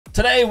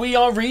Today we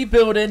are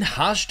rebuilding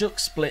Hajduk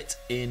Split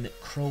in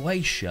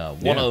Croatia,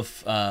 one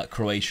of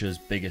Croatia's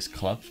biggest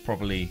clubs,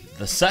 probably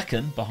the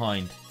second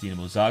behind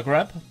Dinamo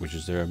Zagreb, which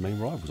is their main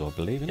rivals, I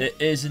believe. It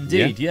is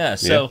indeed, yeah.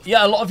 So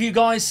a lot of you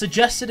guys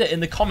suggested it in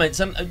the comments,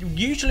 and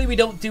usually we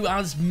don't do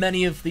as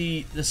many of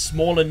the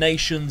smaller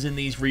nations in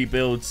these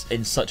rebuilds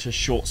in such a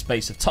short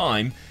space of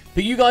time.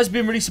 But you guys have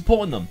been really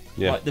supporting them.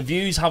 Yeah. Like, the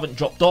views haven't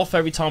dropped off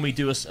every time we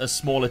do a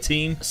smaller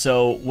team.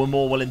 So we're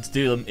more willing to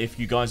do them if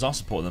you guys are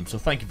supporting them. So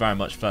thank you very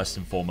much first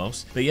and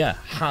foremost. But yeah,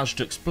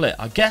 Hajduk Split,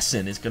 I'm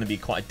guessing is going to be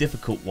quite a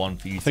difficult one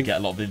for you to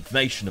get a lot of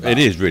information about. It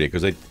is really,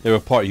 because they were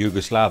part of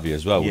Yugoslavia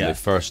as well when Yeah. they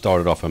first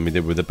started off. I mean, they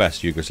were the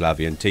best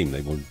Yugoslavian team.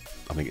 They won,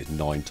 I think it's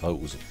 9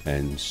 titles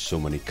and so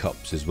many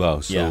cups as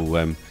well. So,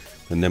 and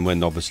then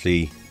when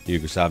obviously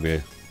Yugoslavia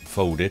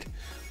folded,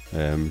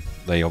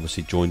 they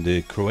obviously joined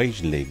the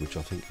Croatian League, which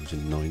I think was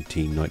in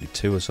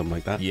 1992 or something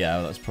like that.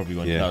 Yeah, that's probably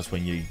when that's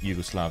when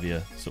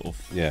Yugoslavia sort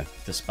of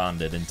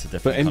disbanded into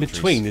different But in countries.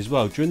 between as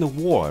well, during the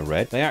war, I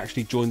read they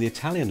actually joined the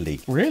Italian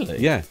League. Really?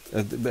 Yeah,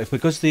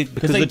 because they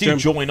do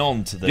join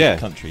on to the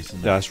countries.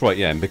 That's right.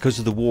 Yeah, and because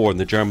of the war and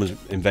the Germans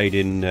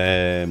invading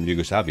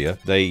Yugoslavia,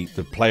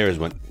 the players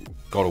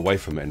got away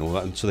from it and all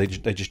that, and so they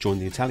just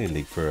joined the Italian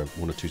League for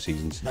 1 or 2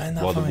 seasons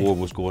while the war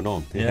was going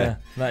on. Yeah,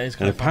 that is.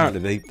 And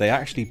apparently they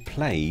actually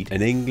played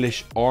an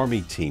English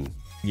army team.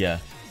 Yeah.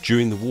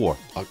 During the war,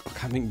 I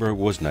can't think where it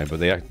was now, but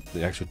the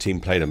actual team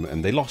played them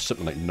and they lost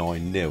something like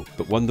 9-0.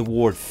 But when the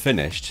war had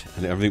finished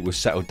and everything was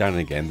settled down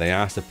again, they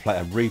asked to play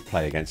a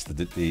replay against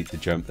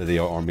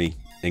the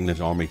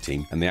England army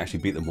team, and they actually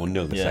beat them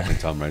 1-0 the second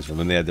time around. So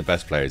when they had the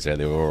best players there,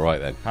 they were all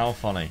right then. How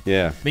funny.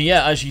 Yeah. But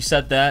yeah, as you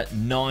said there,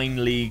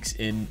 9 league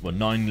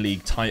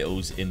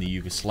titles in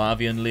the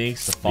Yugoslavian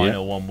leagues. The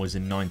final one was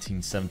in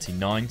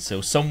 1979, so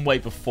some way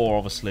before,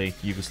 obviously,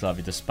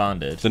 Yugoslavia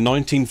disbanded. The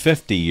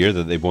 1950 year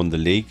that they won the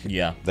league,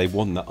 they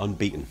won that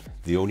unbeaten.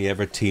 The only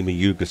ever team in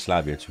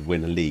Yugoslavia to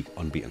win a league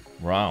unbeaten.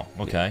 Wow,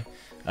 okay.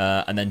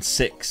 And then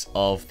 6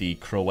 of the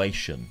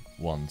Croatian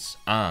ones,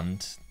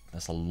 and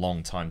that's a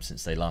long time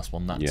since they last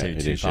won that too,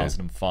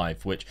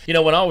 2005, which, you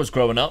know, when I was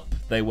growing up,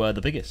 they were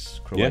the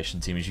biggest Croatian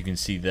team, as you can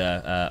see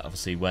there.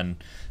 Obviously, when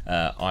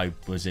I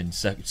was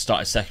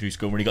started secondary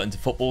school and really got into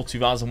football,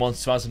 2001 to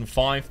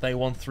 2005, they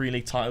won 3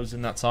 league titles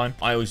in that time.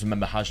 I always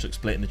remember Hajduk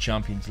Split in the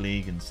Champions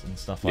League and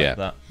stuff like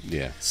that.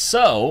 Yeah.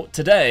 So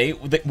today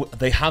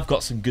they have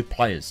got some good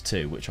players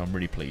too, which I'm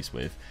really pleased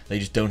with. They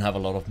just don't have a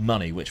lot of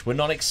money, which we're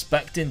not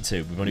expecting to.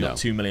 We've only got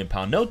 £2 million,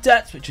 no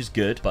debts, which is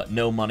good, but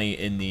no money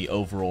in the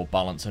overall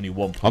balance. Only 1.5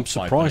 million. I'm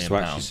surprised to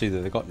actually see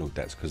that they got no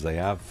debts, because they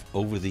have,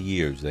 over the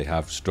years, they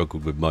have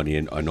struggled with money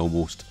and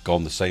almost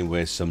gone the same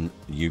way as some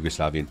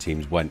Yugoslavian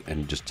teams went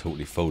and just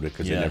totally folded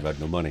because they never had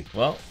no money.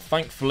 Well,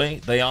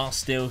 thankfully they are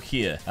still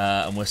here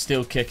and we're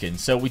still kicking.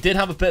 So we did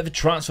have a bit of a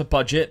transfer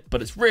budget,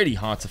 but it's really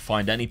hard to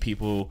find any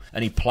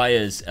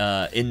players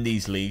in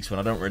these leagues when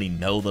I don't really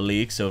know the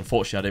league. So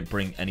unfortunately, I didn't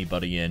bring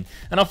anybody in.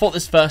 And I thought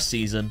this first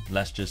season,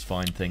 let's just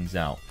find things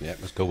out. Yeah,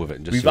 let's go with it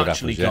and just see what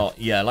happens.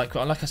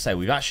 Like I say,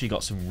 we've actually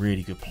got some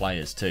really good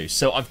players too.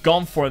 So I've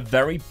gone for a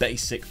very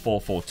basic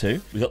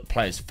 4-4-2. We've got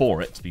players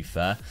for it, to be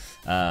fair.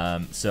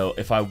 So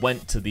if I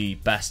went to the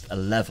best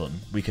 11,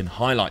 we can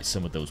highlight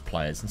some of those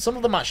players, and some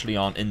of them actually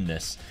aren't in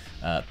this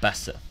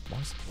best.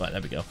 Right,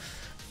 there we go.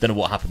 Don't know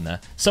what happened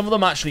there. Some of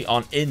them actually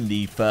aren't in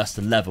the first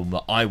 11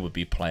 that I would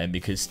be playing,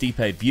 because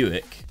Stipe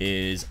Buick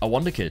is a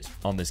wonder kid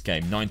on this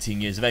game, 19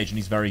 years of age, and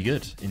he's very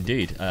good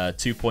indeed.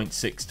 2.6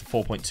 to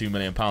 4.2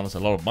 million pounds, a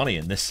lot of money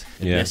in this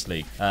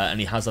league, and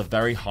he has a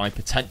very high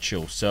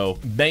potential. So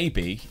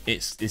maybe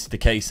it's the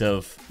case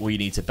of we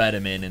need to bet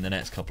him in the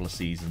next couple of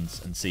seasons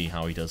and see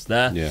how he does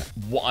there. Yeah.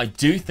 What I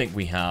do think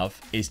we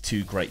have is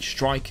 2 great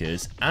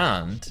strikers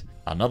and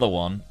another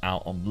one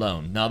out on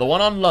loan. Now the one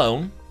on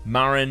loan,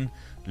 Marin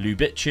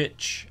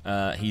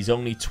Ljubicic, he's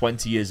only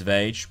 20 years of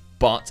age,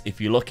 but if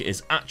you look at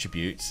his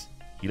attributes,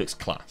 he looks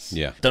class.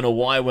 Yeah. Don't know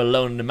why we're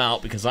loaning him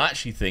out, because I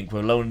actually think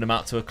we're loaning him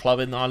out to a club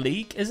in our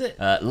league, is it?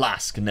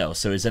 Lask, no,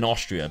 so he's in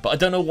Austria. But I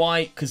don't know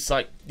why, because,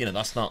 like, you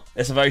know,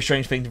 it's a very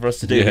strange thing for us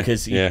to do,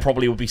 because he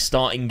probably will be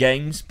starting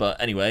games.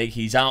 But anyway,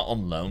 he's out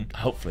on loan.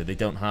 Hopefully they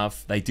do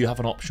have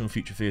an optional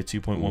future fee of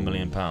 £2.1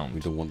 million. We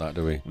don't want that,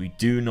 do we? We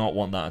do not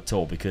want that at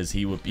all, because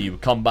he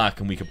would come back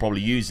and we could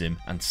probably use him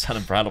and sell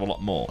him for a hell of a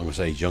lot more. I'm going to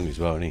say he's young as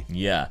well, isn't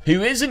he? Yeah.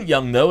 Who isn't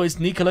young, though, is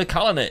Nikola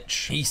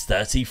Kalinic. He's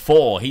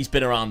 34. He's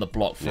been around the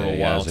block for a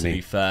while, to be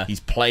fair.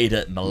 He's played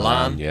at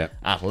Milan,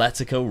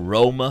 Atletico,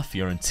 Roma,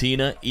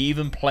 Fiorentina,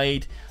 even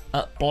played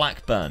at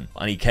Blackburn,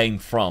 and he came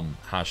from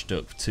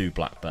Hajduk to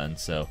Blackburn,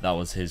 so that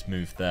was his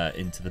move there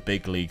into the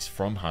big leagues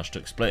from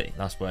Hajduk Split.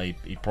 That's where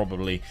he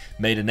probably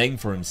made a name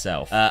for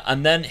himself.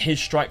 And then his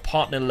strike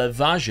partner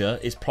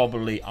Levaja is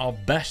probably our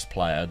best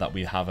player that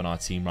we have in our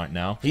team right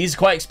now. He's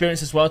quite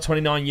experienced as well,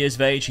 29 years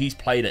of age. He's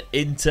played at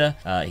Inter.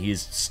 He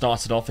has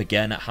started off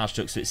again at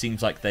Hajduk, so it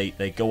seems like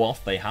they go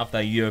off, they have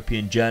their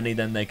European journey,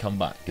 then they come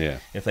back. Yeah.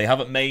 If they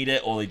haven't made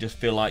it, or they just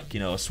feel like, you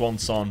know, a swan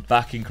song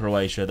back in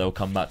Croatia, they'll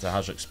come back to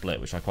Hajduk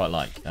Split, which I quite quite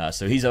like.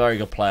 So he's a very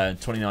good player,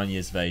 29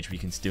 years of age. We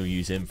can still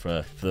use him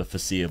for the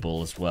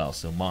foreseeable as well.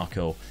 So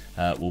Marco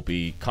will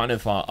be kind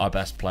of our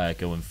best player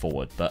going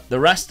forward. But the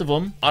rest of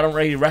them, I don't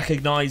really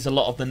recognize a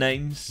lot of the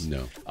names.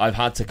 No. I've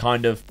had to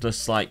kind of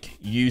just like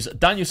use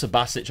Daniel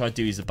Sabasic. I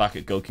do. He's a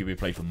backup goalkeeper. He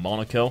played for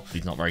Monaco.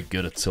 He's not very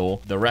good at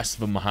all. The rest of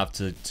them I have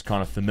to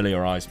kind of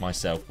familiarize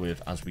myself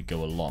with as we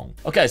go along.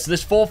 Okay, so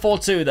this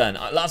 4-4-2 then.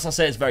 As I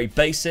say, it's very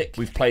basic.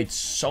 We've played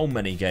so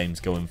many games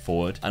going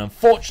forward. And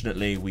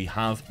unfortunately, we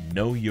have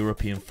no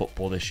European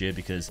football this year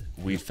because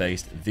we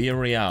faced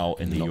Villarreal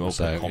in the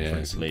Europa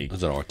Conference League.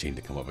 That's our team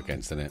to come up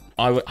against, isn't it?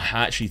 I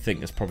actually think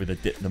that's probably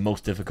the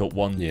most difficult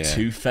one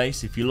to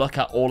face. If you look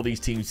at all of these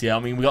teams here, I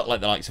mean, we got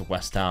like the likes of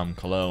West Ham,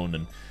 Cologne,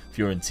 and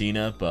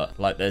Fiorentina, but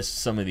like there's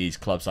some of these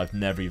clubs I've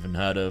never even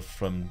heard of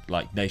from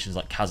like nations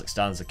like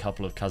Kazakhstan. There's a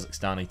couple of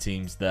Kazakhstani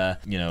teams there,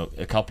 you know,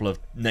 a couple of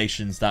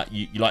nations that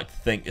you like to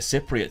think, a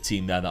Cypriot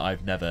team there that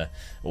I've never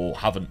or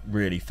haven't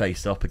really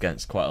faced up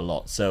against quite a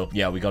lot. So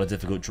yeah, we got a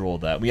difficult draw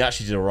there. We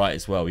actually did alright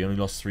as well. We only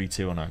lost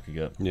 3-2 on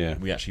aggregate. Yeah,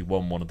 we actually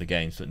won one of the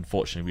games, but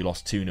unfortunately we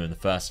lost 2-0 in the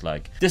first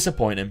leg.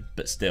 Disappointing,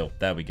 but still,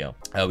 there we go.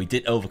 We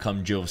did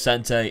overcome Gil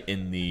Vicente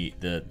in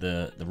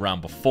the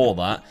round before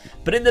that,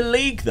 but in the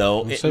league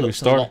though, it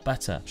looks a lot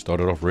better.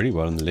 Started off really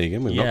well in the league,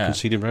 and we've not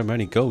conceded very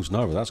many goals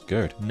now, but that's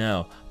good.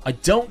 No, I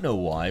don't know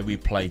why we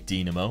played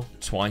Dinamo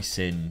twice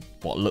in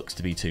what looks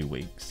to be 2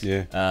 weeks.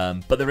 Yeah.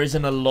 But there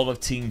isn't a lot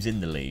of teams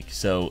in the league,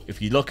 so if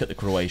you look at the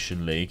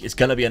Croatian league, it's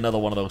going to be another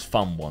one of those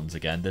fun ones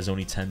again. There's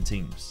only 10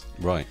 teams.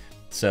 Right.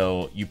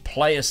 So you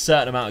play a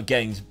certain amount of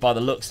games. By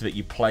the looks of it,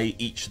 you play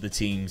each of the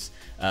teams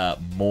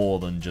more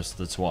than just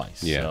the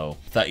twice. Yeah. So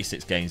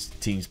 36 games,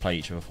 teams play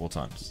each other 4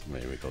 times.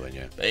 There we go then,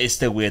 yeah. But it's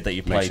still weird that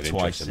you play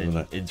twice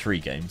in 3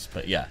 games.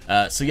 But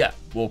yeah. So yeah,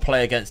 we'll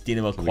play against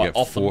Dinamo quite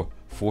often.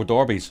 Four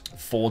derbies.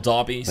 4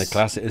 derbies. They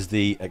class it as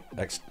the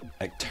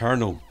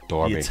eternal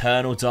derby. The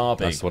eternal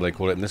derby. That's what they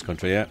call it in this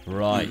country, yeah.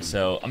 Right.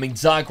 So, I mean,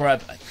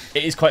 Zagreb,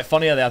 it is quite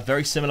funny. They have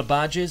very similar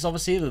badges,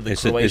 obviously.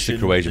 It's the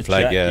Croatian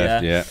flag,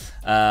 yeah.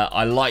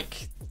 I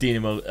like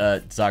Dinamo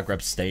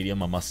Zagreb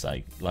Stadium, I must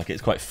say. Like,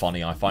 it's quite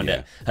funny. I find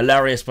it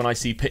hilarious when I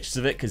see pictures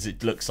of it because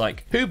it looks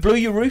like, who blew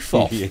your roof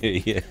off?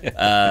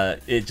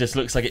 It just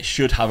looks like it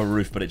should have a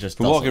roof, but it just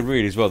doesn't. From what I can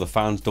read as well, the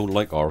fans don't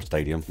like our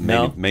stadium.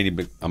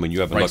 Mainly, I mean, you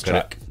have a look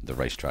at it. The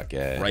racetrack,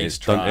 yeah. It was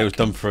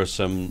done for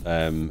some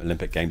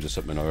Olympic Games or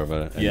something or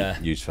other,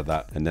 and used for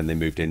that. And then they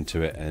moved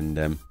into it, and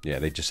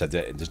they just said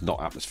that there's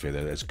not atmosphere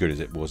there as good as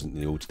it was in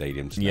the old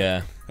stadiums.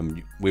 Yeah.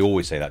 And we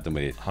always say that, don't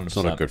we? 100%. It's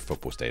not a good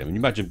football stadium. And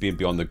you imagine being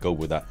beyond the goal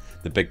with that,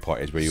 the big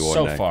part is where you are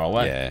now. So far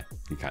away. Yeah,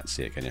 you can't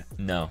see it, can you?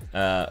 No.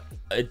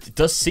 It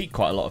does seat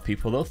quite a lot of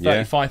people, though.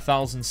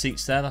 35,000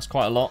 seats there. That's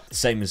quite a lot.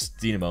 Same as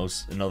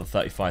Dinamo's, another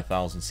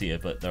 35,000 seater,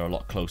 but they're a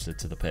lot closer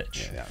to the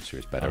pitch. Yeah, the atmosphere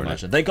is better, I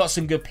imagine. They got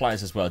some good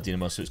players as well,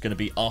 Dinamo, so it's going to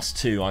be us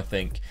two, I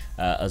think,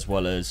 as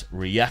well as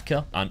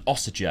Rijeka and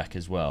Osijek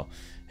as well,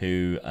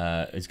 who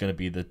is going to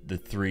be the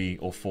 3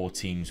 or 4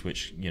 teams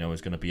which, you know,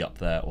 is going to be up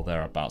there or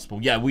thereabouts.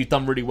 But yeah, we've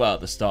done really well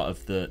at the start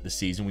of the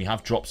season. We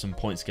have dropped some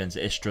points against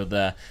Istra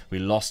there. We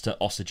lost to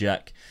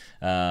Osijek.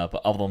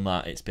 But other than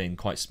that, it's been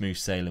quite smooth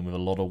sailing with a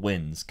lot of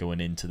wins going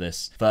into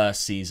this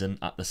first season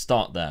at the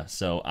start there.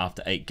 So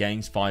after 8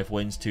 games, 5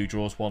 wins, 2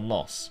 draws, 1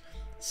 loss.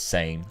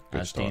 Same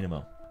as start.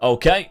 Dinamo.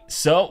 Okay,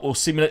 so we'll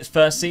simulate this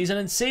first season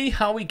and see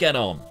how we get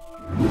on.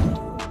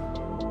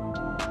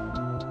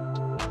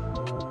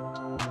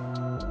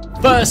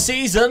 First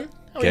season,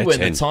 we win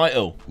the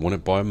title. Won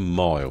it by a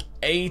mile.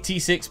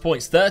 86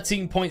 points,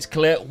 13 points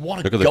clear.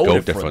 What a Look at the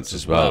goal difference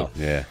as well.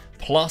 Yeah.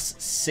 Plus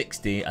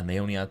 60, and they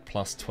only had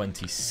plus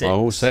 26. I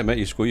always say, mate,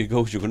 you score your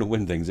goals, you're going to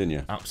win things, aren't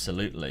you?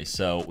 Absolutely.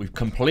 So we've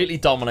completely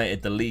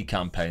dominated the league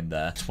campaign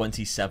there.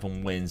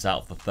 27 wins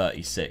out of the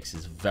 36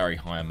 is a very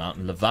high amount.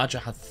 And Levadia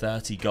had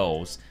 30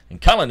 goals,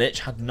 and Kalinic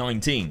had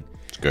 19.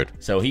 It's good.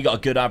 So he got a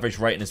good average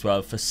rating as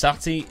well.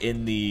 Fossati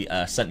in the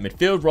centre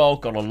midfield role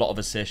got a lot of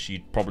assists.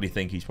 You'd probably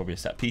think he's probably a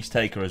set piece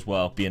taker as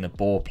well, being a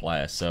ball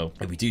player. So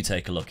if we do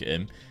take a look at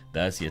him,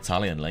 there's the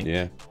Italian link.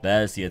 Yeah.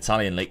 There's the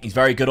Italian link. He's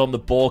very good on the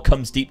ball,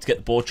 comes deep to get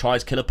the ball,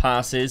 tries killer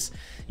passes.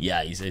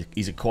 Yeah,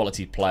 he's a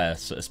quality player,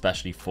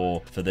 especially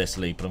for this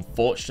league. But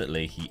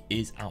unfortunately, he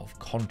is out of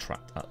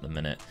contract at the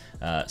minute.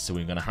 So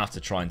we're going to have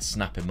to try and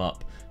snap him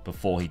up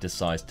before he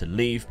decides to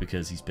leave,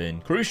 because he's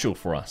been crucial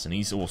for us, and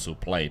he's also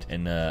played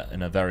in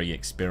a very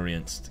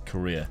experienced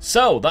career.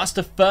 So that's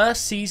the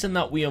first season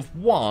that we have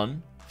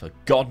won for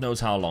God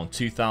knows how long,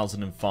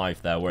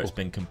 2005 there, where it's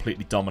been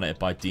completely dominated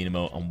by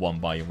Dinamo and won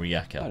by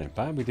Rijeka. That ain't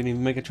bad. We didn't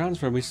even make a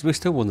transfer. We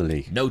still won the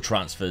league. No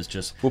transfers,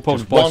 just we'll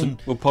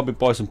probably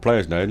buy some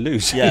players now and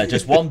lose. Yeah,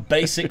 just one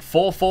basic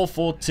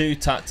 4-4-4-2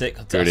 tactic.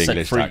 I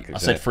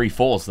said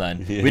 3-4s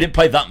then. Yeah. We didn't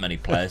play that many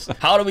players.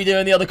 How do we do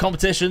in the other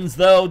competitions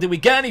though? Did we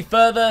get any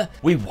further?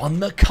 We won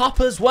the cup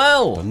as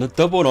well. Done the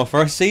double in our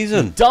first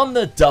season. We've done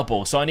the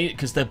double. So I need it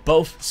because they're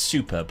both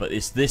super, but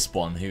it's this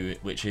one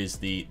which is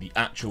the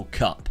actual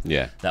cup.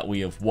 Yeah. that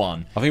we have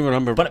won. I think I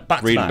remember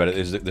But reading about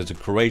it. There's a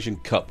Croatian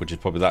Cup, which is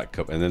probably that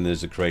cup, and then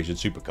there's a Croatian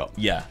Super Cup.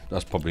 Yeah.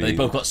 That's probably... They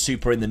both got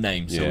Super in the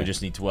name, so we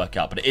just need to work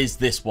out. But it is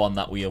this one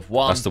that we have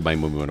won. That's the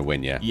main one we want to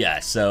win, yeah. Yeah,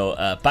 so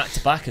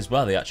back-to-back as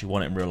well. They actually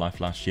won it in real life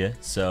last year.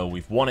 So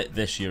we've won it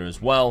this year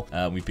as well.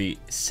 We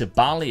beat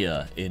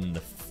Sibalia in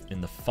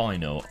the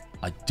final.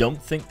 I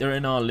don't think they're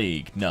in our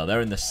league. No,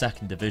 they're in the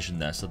second division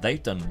there. So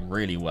they've done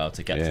really well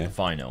to get to the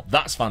final.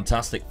 That's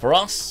fantastic for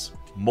us.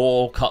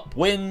 More cup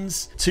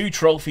wins, 2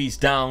 trophies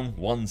down,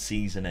 1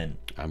 season in.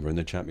 And we're in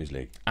the Champions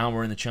League. And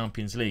we're in the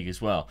Champions League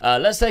as well.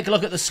 Let's take a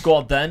look at the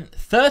squad then.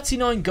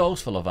 39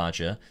 goals for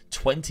Lavaja,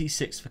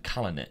 26 for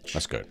Kalinic.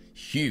 That's good.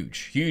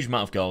 Huge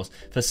amount of goals.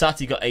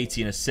 Fasati got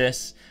 18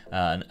 assists.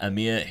 And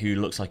Amir, who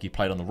looks like he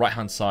played on the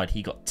right-hand side,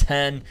 he got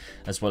 10,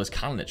 as well as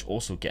Kalinic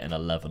also getting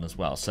 11 as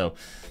well. So,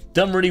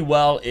 done really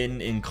well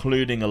in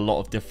including a lot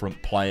of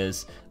different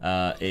players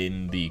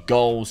in the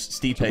goals.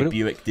 Stipe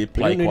Buick did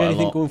play quite a lot. We don't need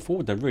anything going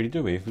forward then, really,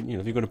 do we? If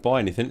you're going to buy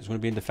anything, it's going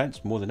to be in defence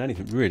more than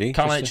anything, really.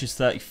 Kalinic is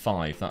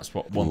 35. That's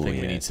one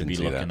thing we need to be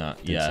looking at.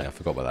 I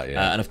forgot about that,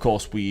 yeah. And, of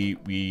course,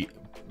 we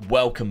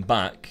welcome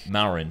back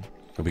Marin.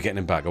 Are we getting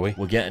him back, are we?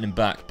 We're getting him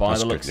back by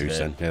the looks of it.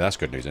 Then. Yeah, that's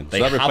good news then. They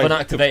haven't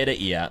activated it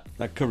yet.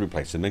 That could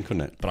replace him then,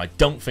 couldn't it? But I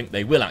don't think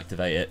they will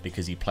activate it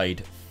because he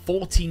played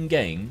 14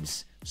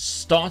 games,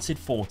 started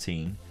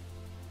 14,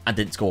 and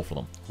didn't score for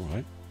them. All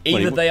right.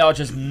 Either they are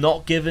just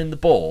not giving the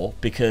ball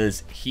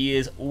because he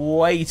is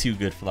way too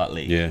good for that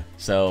league. Yeah.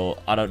 So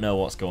I don't know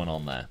what's going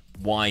on there.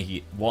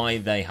 Why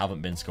they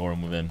haven't been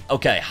scoring with him.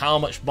 Okay, how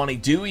much money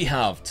do we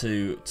have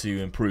to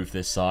improve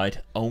this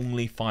side?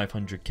 Only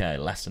 500k,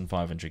 less than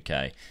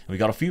 500k. We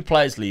got a few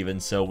players leaving,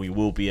 so we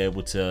will be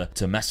able to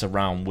mess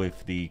around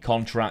with the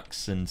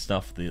contracts and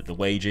stuff, the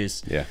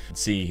wages, and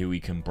see who we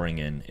can bring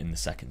in the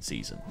second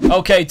season.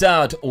 Okay,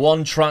 Dad,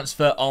 1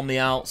 transfer on the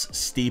outs.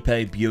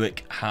 Stipe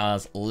Buick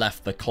has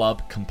left the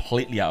club,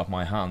 completely out of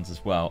my hands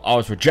as well. I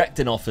was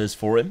rejecting offers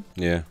for him,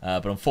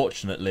 but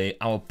unfortunately,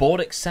 our board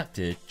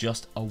accepted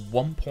just a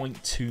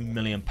 £1.2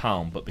 million,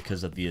 but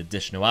because of the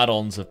additional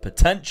add-ons of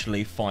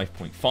potentially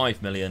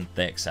 5.5 million,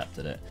 they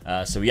accepted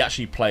it. So he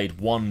actually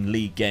played 1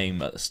 league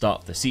game at the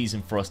start of the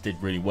season for us,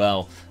 did really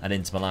well, and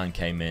Inter Milan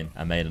came in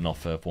and made an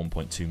offer of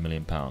 £1.2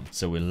 million.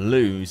 So we'll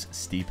lose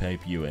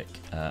Stipe Buick,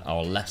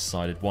 our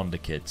left-sided wonder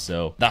kid.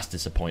 So that's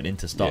disappointing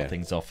to start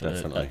things off at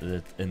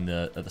the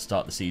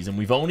start of the season.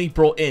 We've only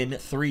brought in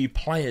 3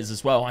 players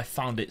as well. I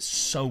found it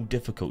so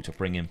difficult to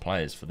bring in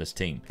players for this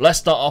team. Let's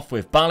start off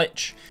with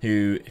Balic,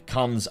 who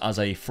comes as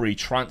a free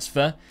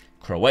transfer.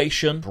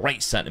 Croatian,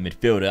 great centre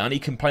midfielder, and he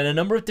can play in a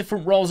number of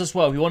different roles as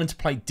well. If we want him to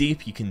play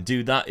deep, he can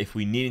do that. If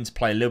we need him to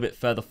play a little bit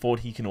further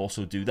forward, he can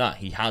also do that.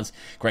 He has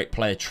great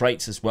player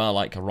traits as well,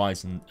 like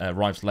arrives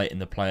late in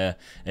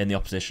the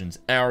opposition's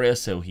area,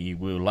 so he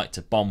will like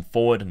to bomb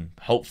forward and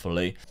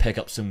hopefully pick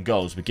up some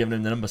goals. We're giving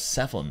him the number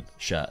 7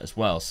 shirt as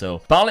well. So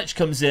Balic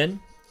comes in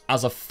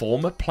as a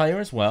former player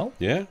as well.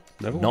 Yeah,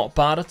 not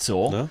bad at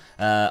all. No.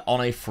 On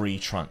a free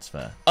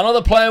transfer.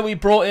 Another player we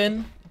brought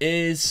in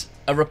is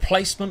a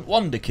replacement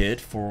wonder kid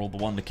for all the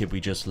wonder kid we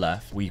just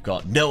left. We've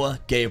got Noah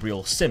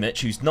Gabriel Simic,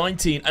 who's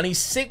 19 and he's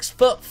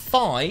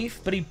 6'5",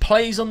 but he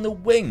plays on the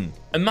wing.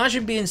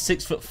 Imagine being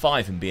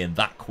 6'5" and being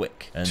that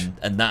quick and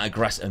that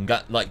aggressive and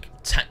like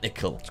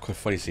technical. It's quite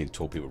funny seeing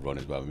tall people run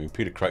as well. I mean,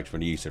 Peter Crouch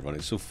when he used to run,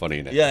 it's so funny,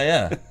 isn't it?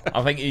 Yeah.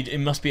 I think it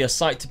must be a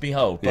sight to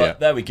behold. But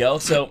there we go.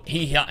 So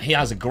he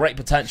has a great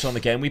potential on the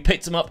game. We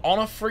picked him up on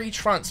a free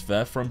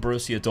transfer from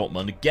Borussia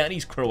Dortmund. Again,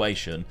 he's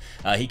Croatian.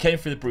 He came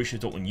through the Borussia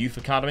Dortmund Youth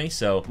Academy,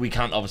 so we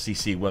can't obviously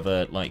see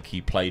whether like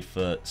he played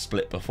for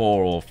Split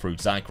before or through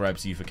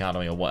Zagreb's Youth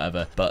Academy or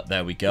whatever. But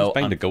there we go. He's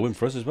banged a goal in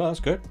for us as well.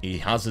 That's good. He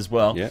has as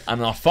well. Yeah.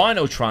 And our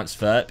final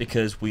transfer,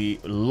 because we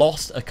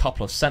lost a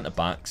couple of centre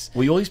backs,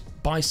 we always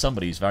buy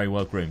somebody who's very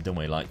well groomed, don't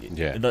we? Like,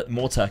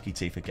 more turkey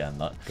teeth again.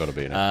 Gotta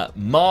be.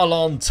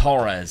 Marlon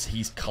Torres.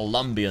 He's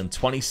Colombian,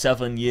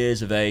 27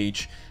 years of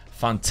age.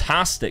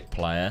 Fantastic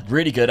player,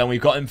 really good, and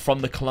we've got him from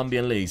the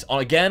Colombian leagues.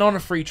 Again, on a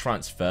free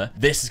transfer.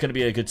 This is going to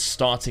be a good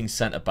starting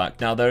centre back.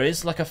 Now there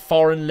is like a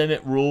foreign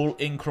limit rule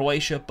in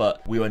Croatia,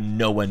 but we were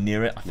nowhere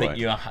near it. I think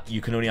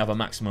you can only have a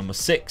maximum of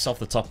 6 off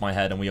the top of my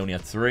head, and we only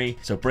had 3.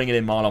 So bringing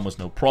in Marlon was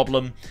no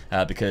problem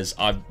because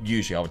I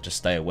would just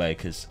stay away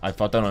because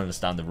if I don't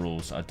understand the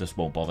rules, I just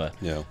won't bother.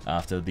 Yeah.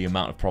 After the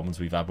amount of problems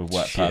we've had with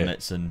work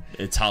permits and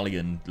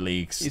Italian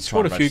leagues, he's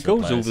scored a few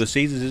goals over the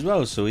seasons as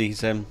well. So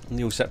he's on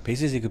the all set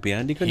pieces. He could be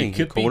handy, couldn't he?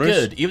 Could be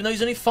good, even though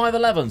he's only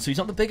 5'11", so he's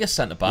not the biggest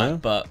centre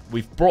back. But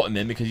we've brought him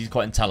in because he's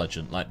quite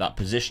intelligent, like that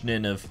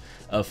positioning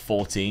of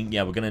 14.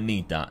 Yeah, we're going to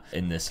need that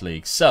in this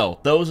league. So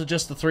those are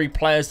just the 3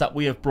 players that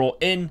we have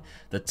brought in.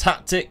 The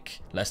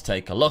tactic, let's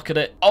take a look at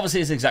it.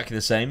 Obviously, it's exactly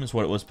the same as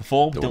what it was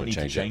before. We don't need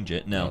to change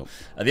it. No.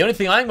 The only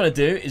thing I'm going to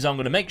do is I'm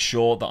going to make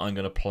sure that I'm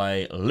going to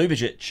play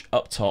Ljubičić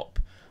up top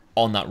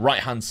on that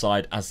right-hand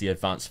side as the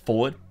advanced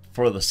forward.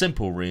 for the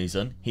simple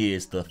reason he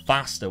is the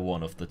faster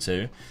one of the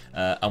two,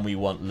 and we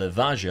want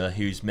Levaja,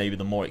 who's maybe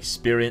the more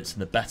experienced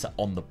and the better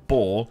on the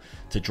ball,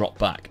 to drop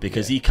back,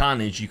 because he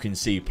can, as you can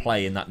see,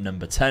 play in that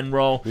number 10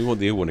 role. We want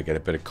the other one to get a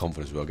bit of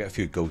confidence as well, get a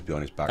few goals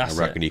behind his back. I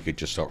reckon he could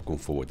just start going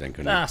forward then,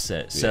 couldn't he? That's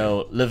it.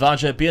 So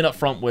Levaja, being up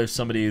front with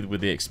somebody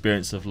with the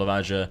experience of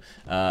Levaja,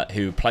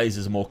 who plays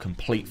as a more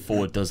complete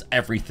forward, does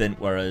everything,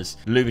 whereas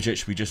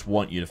Ljubic, we just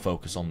want you to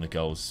focus on the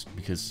goals,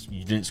 because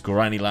you didn't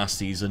score any last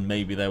season.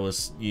 Maybe there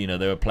was, you know,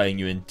 they were playing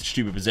you in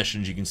stupid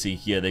positions. You can see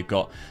here they've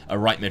got a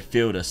right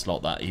midfielder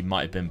slot that he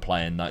might have been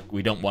playing. Like,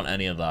 we don't want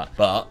any of that.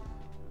 But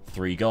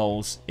 3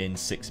 goals in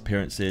 6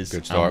 appearances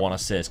and 1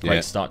 assist.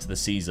 Great start to the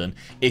season.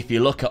 If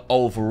you look at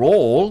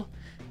overall,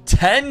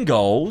 10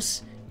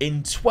 goals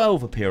in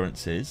 12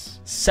 appearances.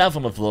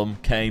 7 of them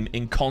came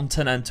in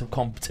continental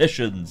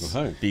competitions.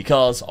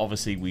 Because,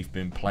 obviously, we've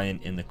been playing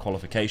in the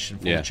qualification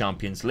for the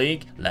Champions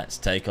League. Let's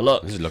take a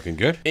look. This is looking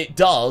good. It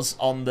does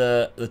on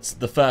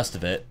the first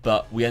of it,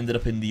 but we ended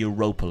up in the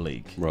Europa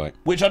League. Right.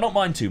 Which I don't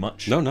mind too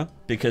much. No.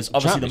 Because,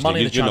 obviously, the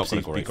money in the Champions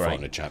League would be great.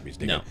 In the Champions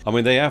League. No. I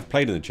mean, they have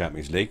played in the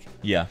Champions League.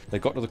 Yeah. They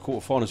got to the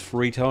quarterfinals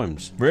 3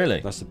 times. Really?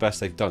 That's the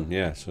best they've done,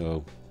 yeah,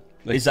 so...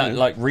 Is that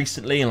like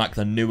recently in like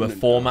the newer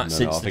format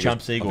since the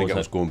Champions League, or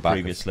was it going back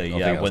previously?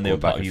 When they were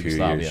part of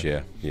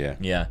Yugoslavia.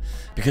 Yeah.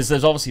 Because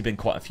there's obviously been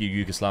quite a few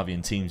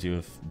Yugoslavian teams who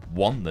have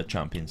won the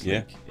Champions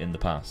League in the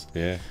past.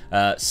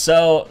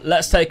 So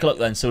let's take a look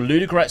then. So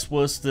Ludogorets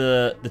was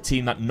the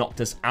team that knocked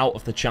us out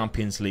of the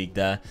Champions League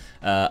there.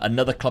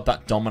 Another club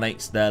that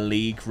dominates their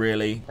league,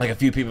 really. Like, a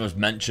few people have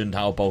mentioned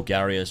how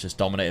Bulgaria is just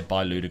dominated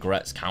by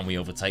Ludogorets. Can we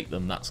overtake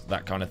them? That's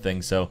that kind of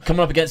thing. So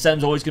coming up against them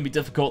is always going to be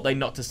difficult. They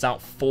knocked us out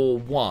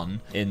 4-1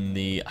 in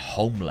the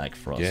home leg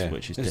for us,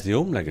 which is the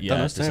home leg.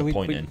 It's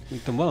disappointing.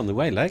 We've done well on the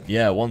away leg.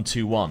 Yeah,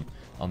 1-2-1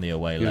 on the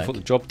away leg. You thought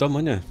the job done,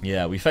 wouldn't you?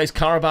 Yeah, we faced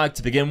Karabag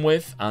to begin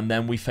with, and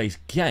then we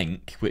faced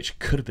Genk, which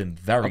could have been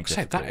very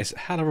difficult. That is a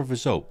hell of a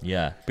result.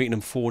 Yeah. Beating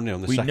them 4-0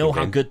 in the second We know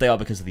how good they are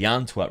because of the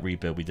Antwerp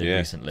rebuild we did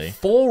recently.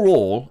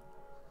 4-4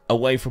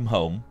 away from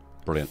home.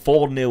 Brilliant.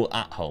 4-0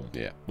 at home,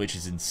 which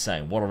is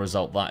insane. What a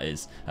result that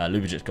is.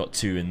 Ljubic got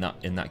 2 in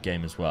that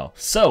game as well.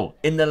 So,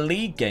 in the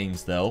league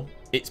games, though,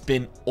 it's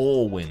been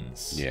all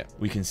wins. Yeah.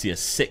 We can see a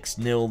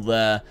 6-0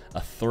 there,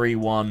 a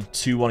 3-1,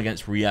 2-1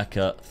 against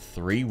Rijeka,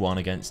 3-1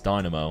 against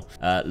Dynamo.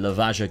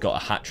 Levaja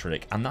got a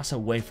hat-trick, and that's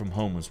away from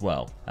home as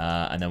well.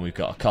 And then we've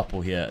got a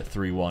couple here, a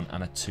 3-1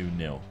 and a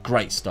 2-0.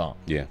 Great start.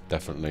 Yeah,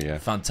 definitely, yeah.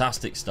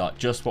 Fantastic start,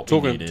 just what we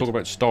needed. Talk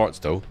about starts,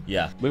 though.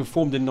 Yeah. We were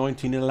formed in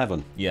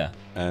 1911. Yeah.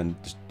 And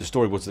the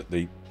story was that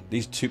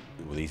these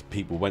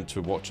people went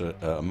to watch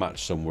a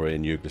match somewhere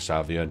in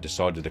Yugoslavia and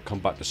decided to come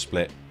back to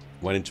Split,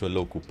 went into a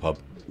local pub.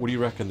 What do you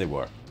reckon they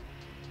were?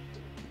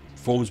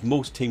 Forms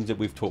most teams that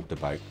we've talked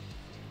about,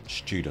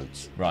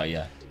 students. Right,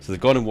 yeah. So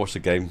they've gone and watched the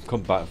game,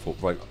 come back and thought,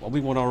 right, we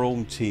want our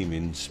own team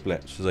in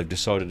Split. So they've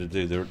decided to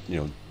do their,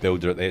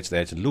 build their, they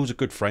had loads of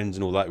good friends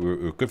and all that who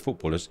were good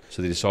footballers.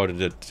 So they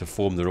decided to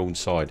form their own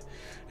side.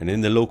 And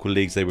in the local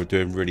leagues, they were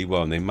doing really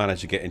well. And they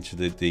managed to get into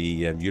the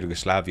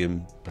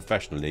Yugoslavian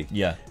professional league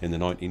in the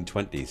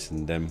 1920s.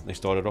 And they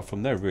started off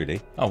from there,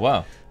 really. Oh,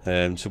 wow.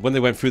 So when they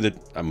went through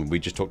we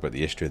just talked about the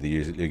history of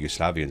the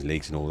Yugoslavian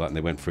leagues and all that, and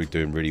they went through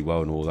doing really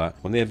well and all that.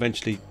 When they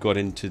eventually got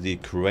into the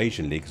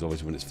Croatian league, because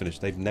obviously when it's finished,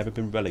 they've never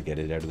been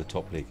relegated out of the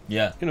top league.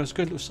 Yeah. It's a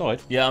good little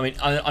side. Yeah, I mean,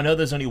 I know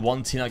there's only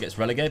one team that gets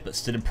relegated, but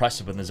still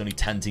impressive when there's only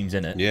 10 teams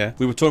in it. Yeah.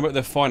 We were talking about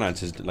their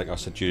finances, like I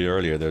said to you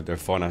earlier, their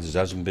finances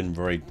hasn't been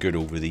very good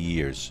over the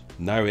years.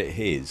 Now it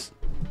is.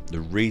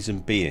 The reason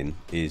being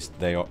is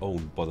they are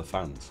owned by the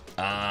fans.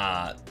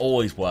 Ah,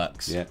 always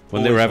works. Yeah.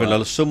 When they were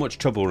having so much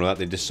trouble with that,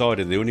 they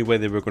decided the only way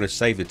they were going to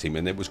save the team,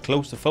 and it was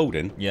close to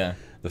folding. Yeah.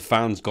 The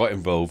fans got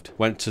involved,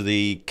 went to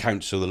the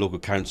local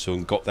council,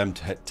 and got them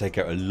to take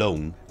out a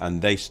loan,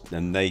 and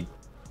the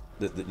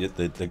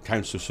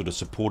council sort of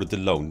supported the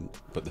loan,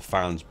 but the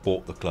fans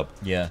bought the club.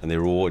 Yeah. And they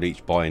were all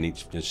each buying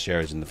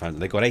shares in the fans.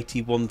 They got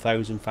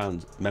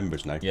 81,000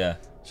 members now. Yeah.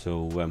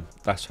 So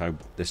that's how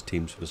this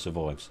team sort of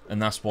survives.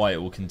 And that's why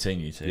it will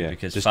continue to. Yeah.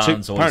 Because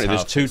fans always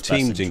there's 2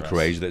 teams in interest.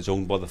 Croatia that's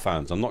owned by the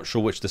fans. I'm not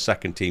sure which the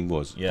second team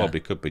was. Yeah. Probably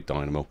could be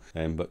Dynamo.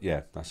 But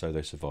yeah, that's how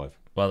they survive.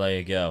 Well, there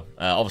you go.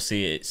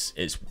 Obviously,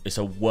 it's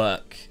a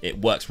work. It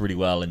works really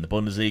well in the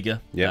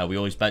Bundesliga. Yeah. We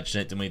always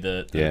mention it, didn't we?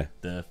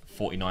 The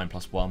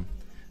 49+1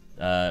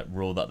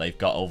 rule that they've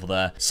got over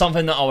there.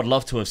 Something that I would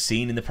love to have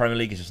seen in the Premier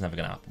League is just never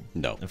going to happen.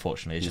 No.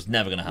 Unfortunately, it's just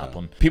never going to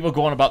happen. People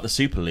go on about the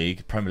Super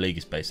League. Premier League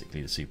is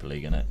basically the Super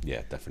League, isn't it?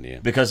 Yeah, definitely. Yeah.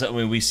 Because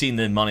we've seen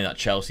the money that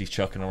Chelsea's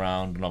chucking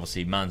around, and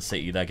obviously Man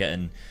City, they're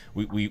getting.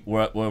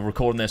 We're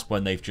recording this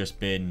when they've just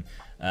been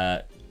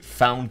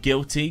found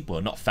guilty.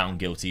 Well, not found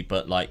guilty,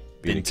 but like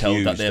been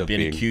told that they're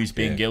being accused of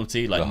being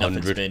guilty. Like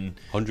nothing's been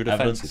 100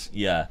 evidence. offences.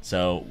 Yeah.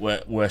 So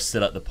we're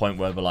still at the point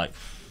where we're like,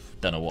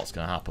 don't know what's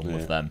going to happen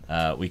with them.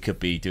 We could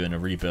be doing a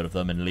rebuild of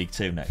them in League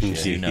 2 next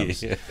year. Who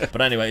knows?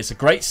 But anyway, it's a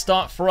great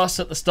start for us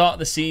at the start of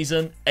the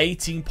season.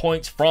 18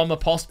 points from a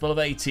possible of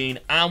 18,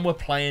 and we're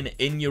playing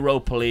in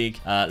Europa League.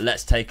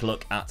 Let's take a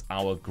look at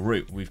our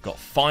group. We've got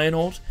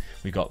Feyenoord,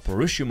 we've got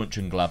Borussia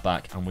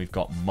Mönchengladbach, and we've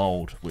got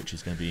Molde, which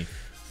is going to be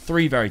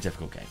 3 very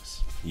difficult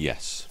games.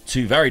 Yes.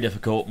 2 very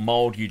difficult.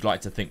 Molde, you'd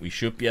like to think we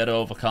should be able to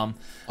overcome.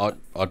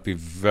 I'd be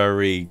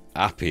very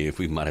happy if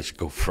we managed to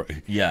go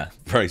through. Yeah.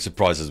 Very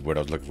surprised is what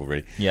I was looking for,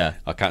 really. Yeah.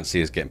 I can't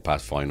see us getting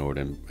past Feyenoord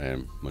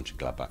and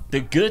Mönchengladbach.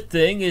 The good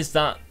thing is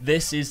that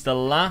this is the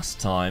last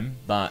time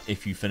that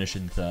if you finish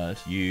in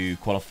 3rd, you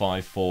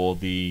qualify for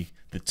the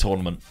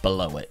tournament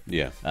below it.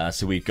 Yeah.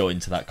 So we'd go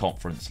into that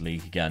Conference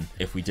League again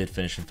if we did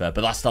finish in 3rd.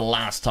 But that's the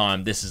last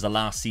time. This is the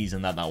last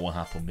season that will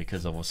happen,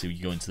 because obviously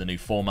you go into the new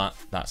format.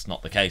 That's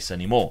not the case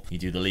anymore. You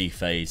do the league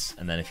phase,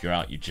 and then if you're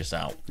out, you're just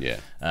out. Yeah.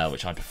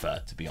 Which I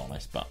prefer, to be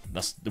honest. But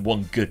that's the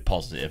one good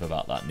positive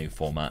about that new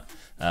format.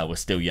 We're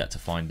still yet to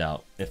find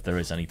out if there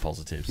is any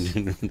positives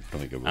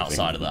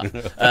outside of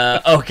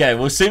that. Okay,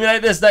 we'll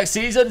simulate this next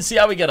season and see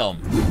how we get on.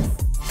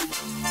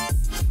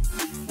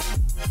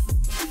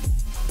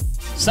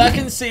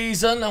 Second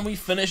season, and we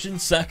finished in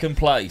 2nd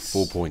place.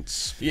 4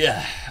 points.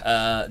 Yeah.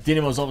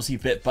 Dinamo's obviously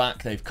bit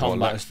back. They've come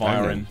back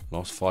firing.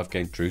 Lost 5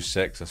 games, drew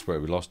 6. That's where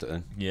we lost it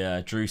then.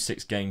 Yeah, drew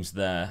 6 games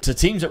there. To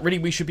teams that really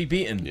we should be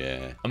beating.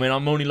 Yeah. I mean,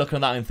 I'm only looking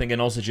at that and thinking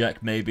Osijek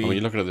maybe. I mean,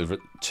 you're looking at the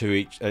 2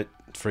 each,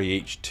 3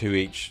 each, 2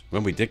 each.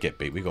 When we did get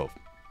beat, we got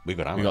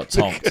hammered. We got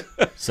tonked.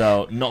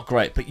 So, not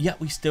great. But yet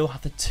we still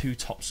have the 2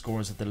 top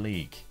scorers of the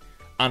league.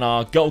 And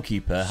our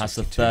goalkeeper has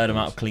the 3rd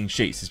amount of clean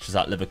sheets. It's just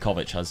that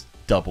Livakovic has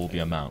double the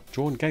amount.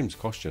 Drawing games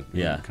cost you.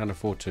 Yeah. You can't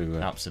afford to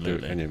absolutely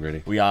do it, can you,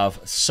 really? We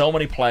have so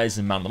many players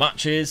in man of the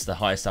matches, the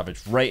highest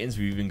average ratings.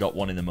 We've even got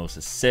one in the most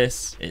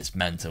assists. It's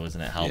mental,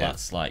 isn't it? How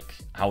that's like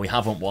how we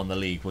haven't won the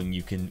league. When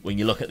you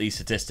look at these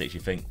statistics, you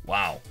think,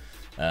 wow.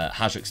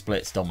 Hajduk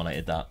Splits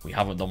dominated that. We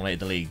haven't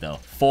dominated the league though.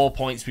 4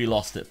 points we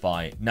lost it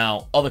by.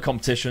 Now, other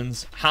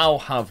competitions, how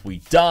have we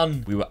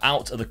done? We were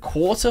out of the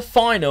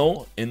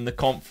quarter-final in the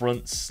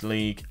Conference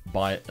League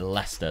by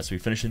Leicester. So we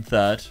finished in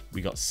 3rd.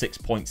 We got 6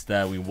 points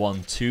there. We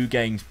won 2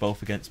 games,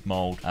 both against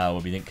Molde, where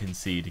we didn't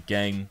concede a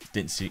game,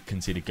 didn't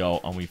concede a goal,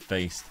 and we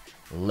faced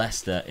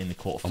Leicester in the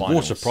quarterfinals. I'm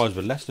more surprised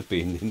with Leicester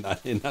being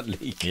in that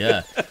league.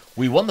 Yeah.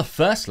 We won the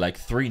first leg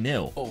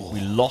 3-0. Oh. We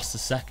lost the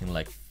second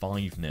leg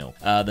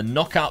 5-0. The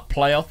knockout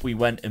playoff, we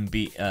went and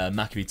beat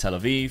Maccabi Tel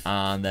Aviv.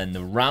 And then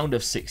the round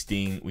of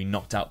 16, we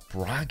knocked out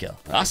Braga.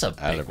 That's a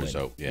big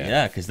result.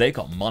 Yeah, because they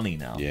got money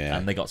now. Yeah.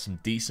 And they got some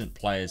decent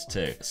players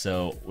too.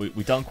 So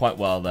we done quite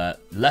well there.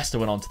 Leicester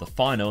went on to the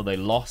final. They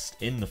lost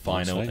in the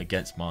final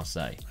against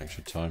Marseille.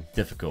 Extra time.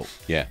 Difficult.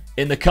 Yeah.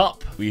 In the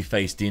cup, we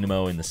faced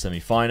Dinamo in the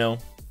semi-final.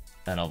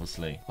 And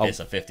obviously, it's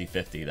a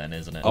 50-50 then,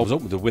 isn't it? I was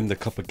hoping to win the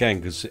cup again,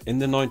 because in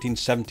the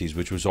 1970s,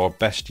 which was our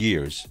best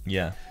years,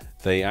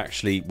 they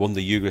actually won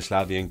the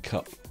Yugoslavian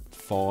Cup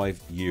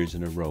 5 years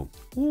in a row.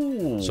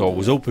 Ooh. So I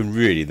was hoping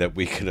really that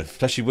we could have,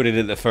 especially winning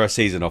in the first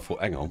season, I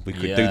thought, hang on, we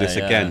could do this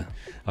again.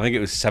 I think it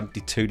was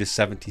 72 to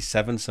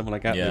 77, something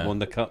like that. They won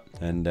the cup.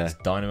 And has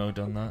Dynamo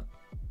done that?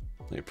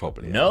 They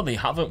probably No, they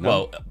haven't. No.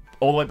 Well,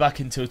 all the way back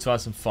into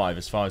 2005,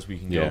 as far as we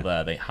can go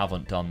there, they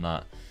haven't done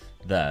that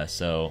there.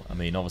 So I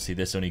mean, obviously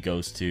this only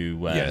goes to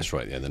that's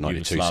right, the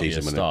 92 Yugoslavia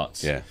season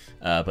starts.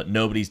 But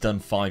nobody's done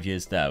 5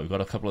 years there. We've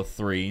got a couple of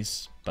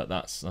 3s, but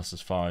that's as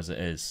far as it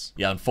is.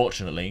 Yeah,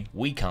 unfortunately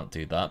we can't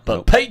do that,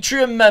 but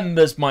Patreon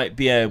members might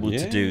be able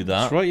to do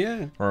that. That's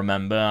right.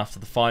 Remember, after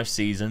the 5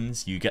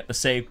 seasons you get the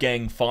save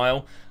game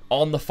file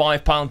on the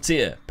 £5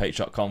 tier.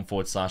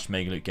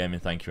 Patreon.com/Megaloot Gaming.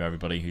 Thank you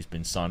everybody who's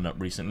been signing up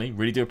recently,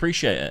 really do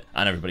appreciate it,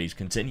 and everybody who's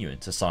continuing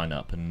to sign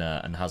up and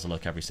has a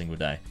look every single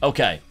day.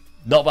 Okay,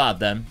 not bad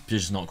then,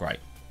 just not great.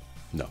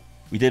 No.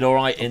 We did all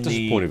right in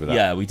the... with that.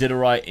 Yeah, we did all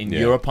right in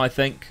Europe, I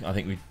think. I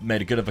think we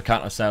made a good of a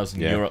count of sales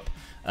in Europe.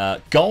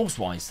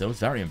 Goals-wise, though, it's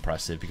very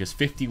impressive, because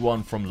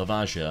 51 from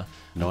Lavasia,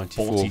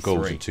 94 43.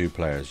 goals and 2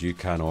 players. You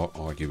cannot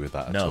argue with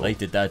that at all. No, they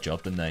did their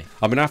job, didn't they?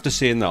 I mean, after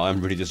seeing that,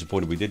 I'm really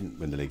disappointed we didn't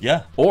win the league.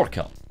 Yeah, or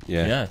cup.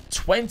 Yeah.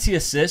 20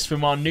 assists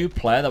from our new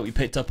player that we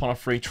picked up on a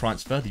free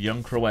transfer, the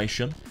young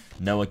Croatian.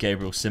 Noah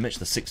Gabriel Simic,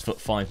 the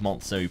 6'5"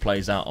 monster who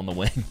plays out on the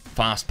wing.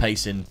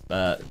 Fast-pacing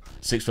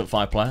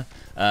 6'5" player.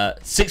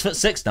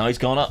 6'6" now, he's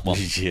gone up one.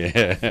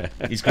 Yeah.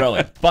 He's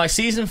growing. By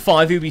season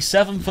 5, he'll be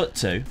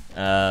 7'2",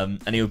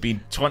 and he'll be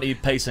 20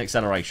 pace and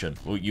acceleration.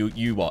 Well,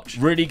 you watch.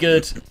 Really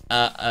good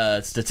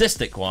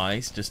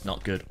statistic-wise, just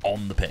not good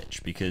on the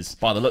pitch, because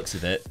by the looks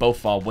of it,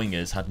 both our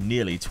wingers had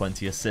nearly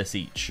 20 assists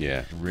each.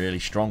 Yeah. Really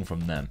strong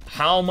from them.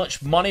 How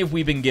much money have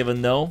we been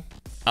given, though?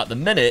 At the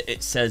minute,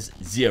 it says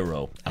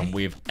 0, and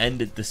we've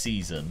ended the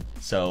season.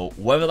 So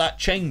whether that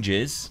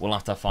changes, we'll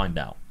have to find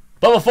out.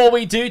 But before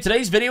we do,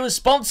 today's video is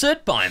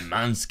sponsored by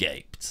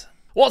Manscaped.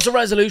 What's a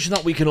resolution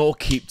that we can all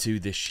keep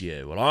to this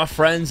year? Well, our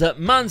friends at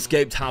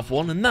Manscaped have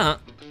one, and that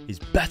is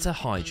better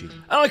hygiene.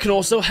 And I can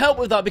also help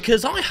with that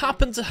because I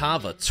happen to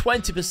have a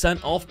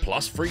 20% off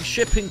plus free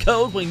shipping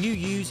code when you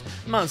use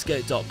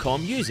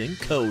manscaped.com using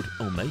code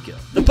OMEGA.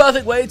 The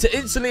perfect way to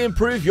instantly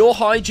improve your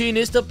hygiene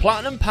is the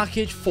Platinum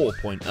Package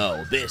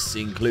 4.0. This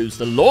includes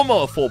the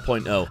Lawnmower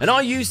 4.0, and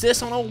I use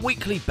this on a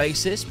weekly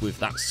basis with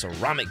that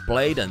ceramic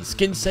blade and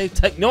skin-safe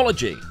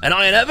technology. And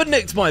I ain't ever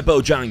nicked my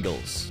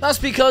Bojangles. That's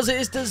because it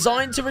is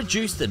designed to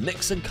reduce the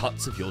nicks and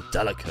cuts of your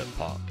delicate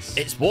parts.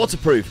 It's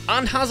waterproof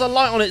and has a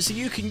light on it so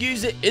you can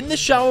use it in the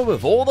shower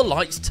with all the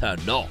lights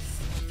turned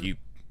off, if you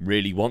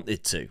really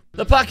wanted to.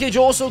 The package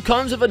also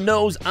comes with a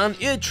nose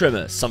and ear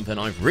trimmer, something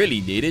I've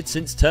really needed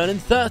since turning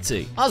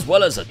 30, as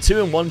well as a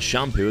 2-in-1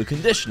 shampoo and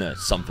conditioner,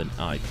 something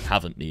I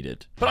haven't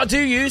needed. But I do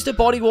use the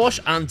body wash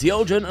and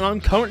deodorant, and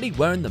I'm currently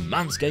wearing the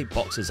Manscaped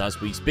boxes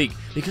as we speak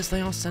because they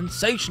are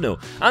sensational,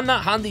 and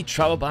that handy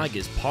travel bag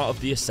is part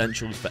of the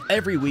essentials for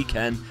every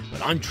weekend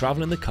when I'm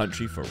traveling the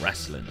country for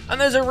wrestling.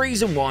 And there's a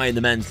reason why in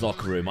the men's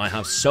locker room I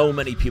have so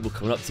many people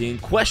coming up to me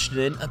and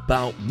questioning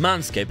about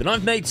Manscaped, and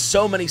I've made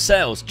so many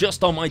sales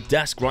just on my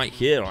desk right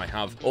here. I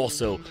have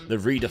also the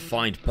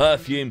redefined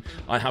perfume,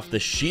 I have the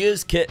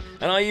shears kit,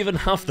 and I even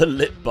have the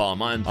lip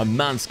balm. I'm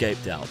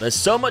Manscaped out. There's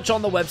so much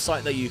on the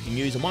website that you can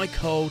use, and my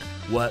code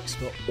works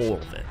for all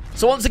of it.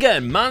 So once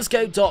again,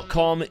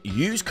 manscaped.com,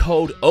 use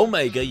code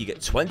OMEGA, you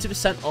get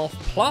 20% off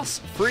plus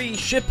free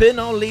shipping.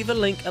 I'll leave a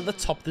link at the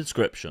top of the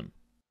description.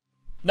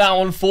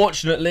 Now,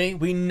 unfortunately,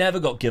 we never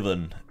got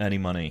given any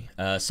money,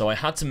 so I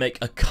had to make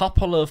a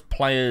couple of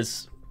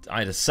players. I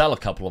had to sell a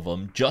couple of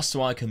them just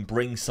so I can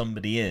bring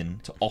somebody in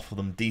to offer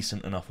them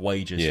decent enough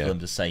wages for them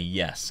to say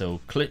yes. So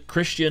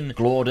Christian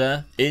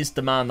Glauder is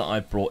the man that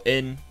I've brought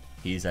in.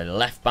 He's a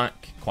left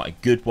back, quite a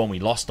good one. We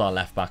lost our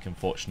left back,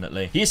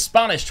 unfortunately. He is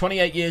Spanish,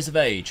 28 years of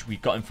age. We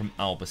got him from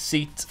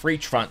Albacete, free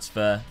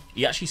transfer.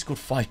 He actually scored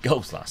 5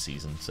 goals last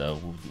season, so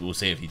we'll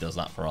see if he does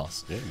that for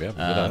us. Yeah,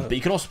 but he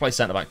can also play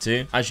centre back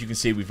too. As you can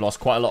see, we've lost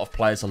quite a lot of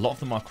players. A lot of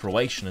them are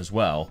Croatian as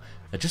well.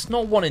 They're just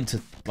not wanting to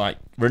like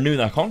renew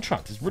their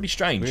contract. It's really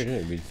strange.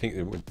 Yeah, we think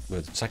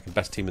we're the second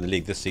best team in the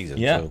league this season.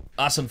 Yeah, so.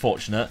 That's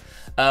unfortunate.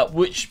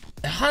 Which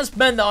has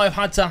meant that I've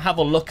had to have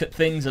a look at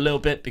things a little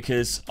bit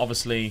because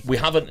obviously we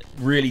haven't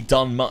really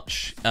done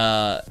much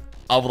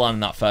other than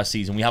that first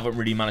season. We haven't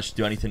really managed to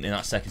do anything in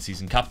that second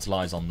season,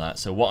 capitalise on that.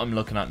 So what I'm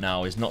looking at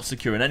now is not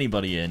securing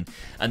anybody in,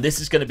 and this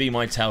is going to be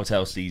my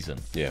telltale season.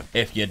 Yeah.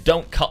 If you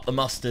don't cut the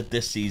mustard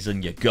this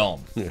season, you're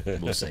gone.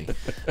 We'll see.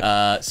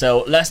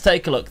 So let's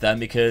take a look then,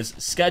 because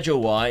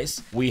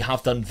schedule-wise, we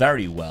have done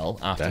very well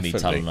after me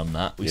telling them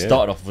that. We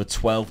started off with a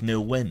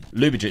 12-0 win.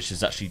 Lubicic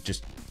has actually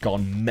just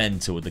gone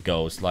mental with the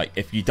goals. Like,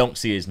 if you don't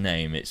see his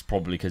name, it's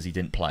probably because he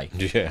didn't play.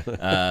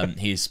 Yeah.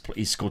 He's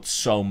scored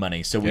so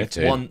many. So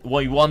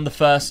we won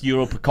the first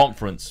Europa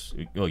Conference,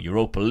 or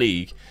Europa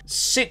League,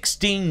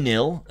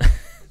 16-0.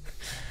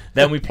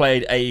 Then we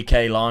played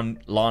AEK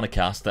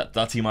Larnakas,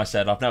 that team I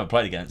said I've never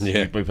played against.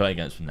 Yeah. We play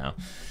against them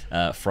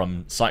now.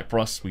 From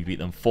Cyprus, we beat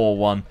them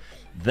 4-1.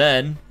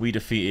 Then we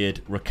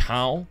defeated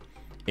Racal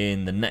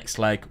in the next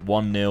leg,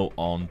 1-0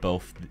 on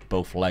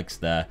both legs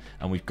there,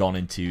 and we've gone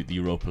into the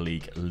Europa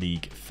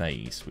League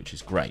phase, which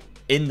is great.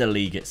 In the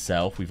league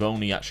itself, we've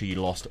only actually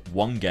lost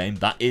one game.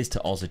 That is to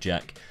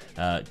Osijek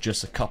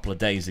just a couple of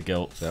days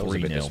ago, 3-0. That was a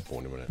bit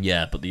disappointing, wasn't it?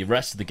 Yeah, but the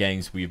rest of the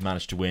games we've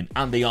managed to win,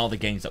 and they are the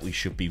games that we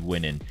should be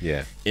winning.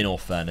 Yeah. In all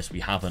fairness, we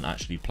haven't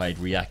actually played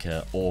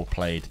Rijeka or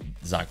played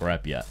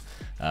Zagreb yet,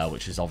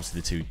 which is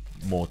obviously the two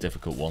more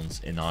difficult ones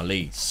in our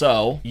league.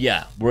 So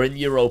yeah, we're in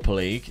Europa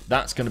League.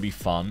 That's going to be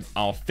fun.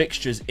 Our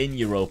fixtures in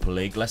Europa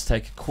League, let's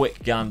take a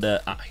quick gander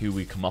at who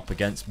we come up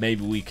against.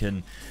 Maybe we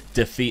can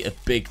defeat a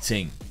big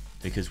team,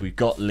 because we've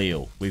got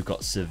Lille, we've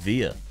got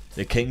Sevilla,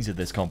 the kings of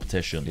this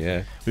competition.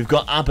 Yeah. We've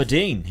got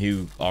Aberdeen,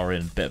 who are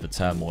in a bit of a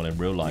turmoil in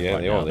real life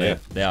right now.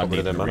 They are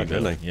needing a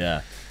rebuild.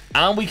 Yeah.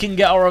 And we can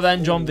get our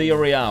revenge on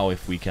Villarreal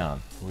if we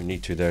can. We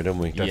need to there, don't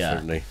we?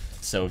 Definitely. Yeah.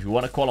 So if you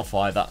want to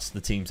qualify, that's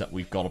the teams that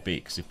we've got to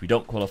beat. Because if we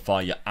don't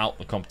qualify, you're out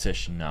the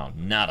competition now.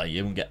 Nada,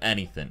 you won't get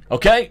anything.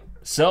 Okay,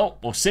 so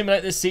we'll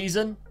simulate this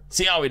season.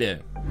 See how we do.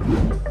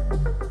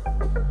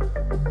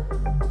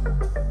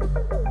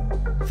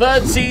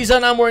 Third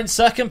season, and we're in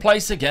second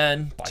place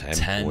again by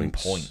 10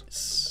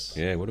 points.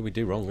 Yeah, what did we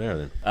do wrong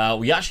there then?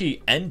 We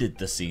actually ended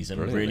the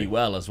season really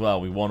well as well.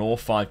 We won all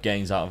 5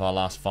 games out of our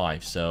last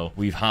 5. So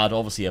we've had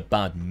obviously a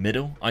bad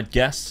middle, I'd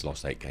guess.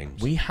 Lost 8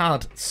 games. We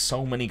had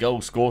so many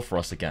goals scored for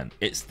us again.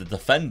 It's the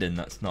defending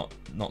that's not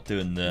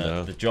doing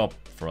the job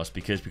for us,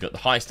 because we've got the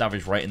highest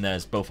average rating there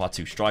as both our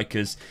 2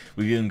 strikers.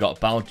 We've even got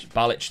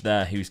Balic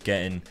there, who's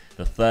getting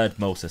the 3rd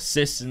most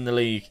assists in the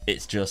league.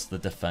 It's just the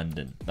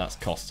defending that's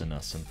costing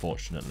us,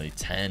 unfortunately.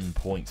 10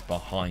 points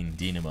behind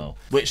Dinamo,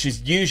 which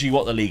is usually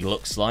what the league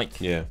looks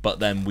like. Yeah. But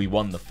then we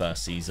won the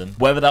first season.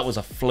 Whether that was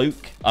a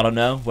fluke, I don't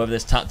know. Whether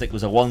this tactic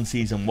was a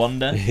one-season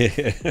wonder.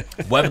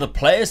 Whether the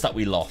players that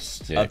we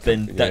lost have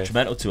been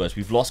detrimental to us.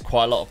 We've lost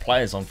quite a lot of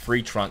players on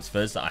free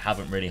transfers that I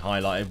haven't really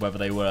highlighted, whether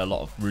they were a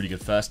lot of really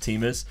good first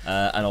teamers,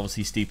 and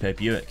obviously Stipe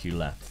Buick who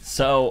left.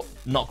 So,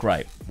 not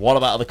great. What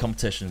about other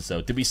competitions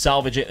though? Did we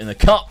salvage it in the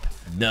cup?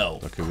 No,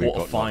 Okay, we got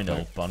knocked quarter-final,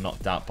 out. but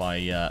knocked out by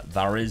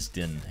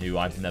Varisdin, who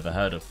I've never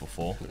heard of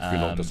before. We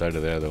knocked us out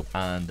of there, though.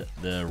 And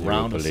the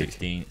round of League.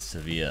 16,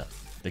 Sevilla.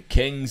 The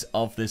kings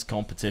of this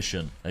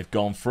competition. They've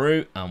gone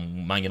through,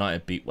 and Man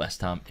United beat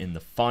West Ham in the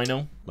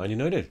final. Man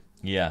United.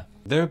 Yeah.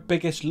 Their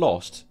biggest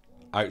loss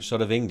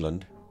outside of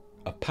England,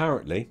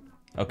 apparently,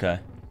 Okay.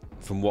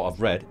 from what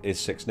I've read, is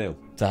 6-0.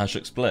 To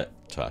Hajduk split.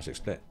 Classic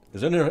split.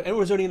 It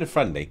was only in a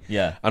friendly.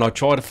 Yeah. And I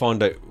tried to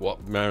find out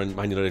what Man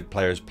United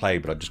players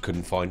played, but I just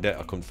couldn't find it.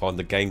 I couldn't find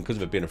the game because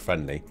of it being a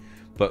friendly.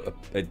 But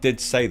it did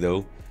say,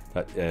 though,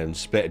 that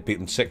Split had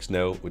beaten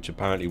 6-0, which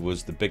apparently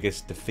was the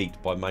biggest defeat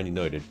by Man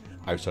United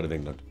outside of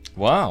England.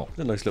 Wow. It's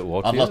a nice little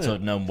odd. I'd love to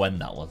have known when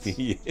that was.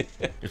 Yeah.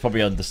 It's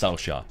probably under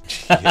Solskjaer.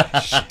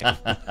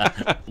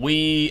 Yeah,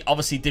 We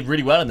obviously did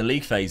really well in the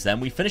league phase then.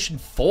 We finished in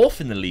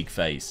 4th in the league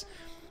phase.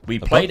 We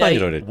played Man 8,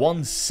 United.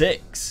 won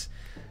 6.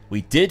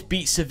 We did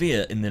beat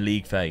Sevilla in the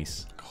league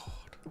phase.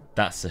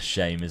 That's a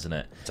shame, isn't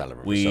it? Tell 'em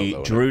a We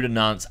result, though, drew to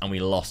Nantes and we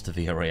lost to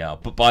Villarreal.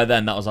 But by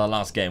then, that was our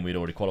last game. We'd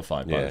already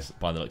qualified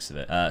by the looks of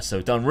it.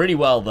 So done really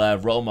well there.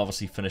 Rome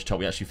obviously finished top.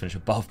 We actually finished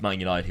above Man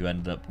United, who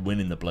ended up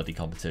winning the bloody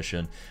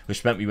competition,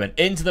 which meant we went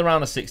into the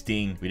round of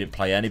 16. We didn't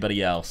play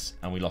anybody else,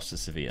 and we lost to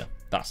Sevilla.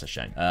 That's a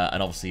shame.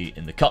 And obviously,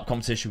 in the cup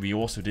competition, we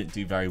also didn't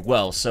do very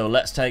well. So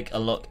let's take a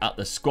look at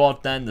the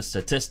squad then. The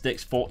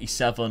statistics,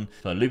 47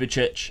 for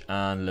Ljubicic,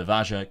 and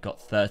Levaja got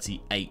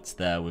 38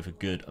 there with a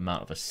good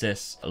amount of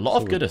assists. A lot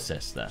of good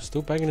assists there.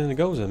 Still banging in the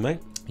goals then, mate.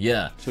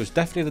 Yeah. So it's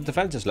definitely the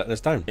defence that's letting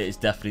us down. It is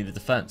definitely the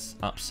defence.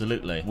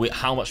 Absolutely.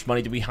 How much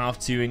money do we have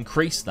to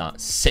increase that?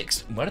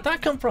 6. Where did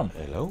that come from?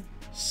 Hello?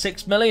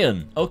 6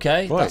 million.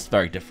 Okay, Right. that's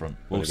very different.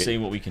 We'll Better see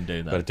what we can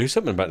do Better then. do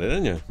something about it,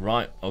 didn't you?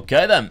 Right.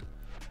 Okay then.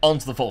 On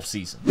to the 4th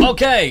season.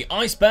 Okay,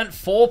 I spent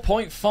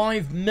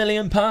 £4.5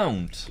 million.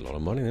 It's a lot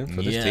of money then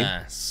for this team.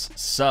 Yes.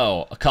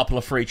 So, a couple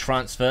of free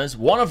transfers.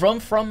 One of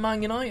them from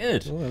Man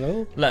United. Oh,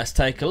 hello. Let's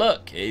take a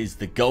look. It is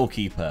the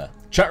goalkeeper.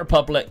 Czech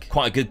Republic,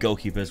 quite a good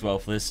goalkeeper as well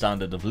for this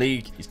standard of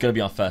league. He's going to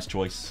be our first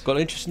choice. Got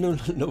an interesting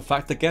little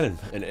fact again,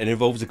 and it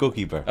involves the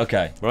goalkeeper.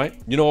 Okay. Right?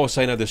 You know, I was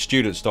saying how the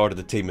students started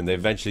the team and they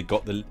eventually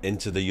got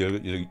into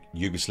the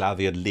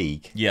Yugoslavia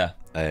League. Yeah.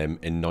 In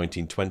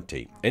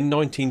 1920. In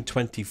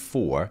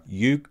 1924,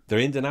 their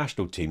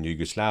international team,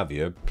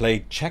 Yugoslavia,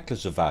 played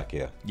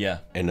Czechoslovakia Yeah.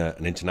 in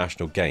an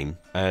international game,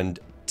 and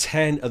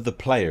 10 of the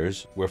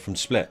players were from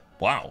Split.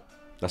 Wow.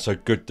 That's how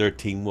good their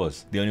team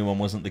was. The only one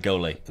wasn't the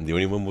goalie. And the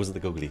only one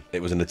wasn't the goalie.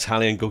 It was an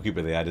Italian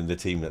goalkeeper they had in the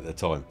team at the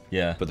time.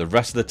 Yeah. But the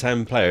rest of the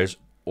 10 players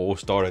all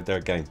started their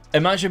game.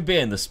 Imagine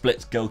being the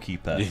Split's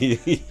goalkeeper. See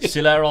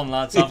you later on,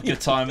 lads. Have a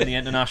good time in the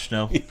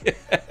international.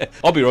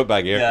 I'll be right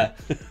back here.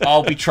 Yeah.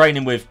 I'll be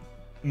training with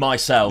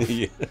myself.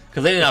 Yeah.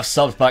 Because they didn't have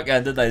subs back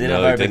then, did they? They didn't No,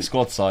 have very they big didn't.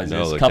 squad sizes.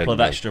 No, a they couple of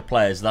didn't, extra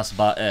players. That's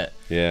about it.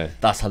 Yeah.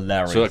 That's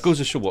hilarious. So that goes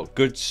to show what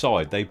good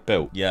side they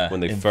built when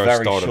they in first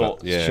very started.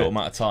 short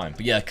amount of time.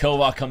 But yeah,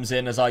 Kovar comes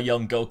in as our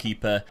young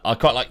goalkeeper. I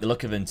quite like the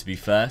look of him, to be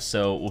fair,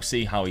 so we'll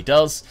see how he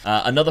does.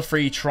 Another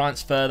free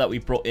transfer that we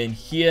brought in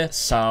here,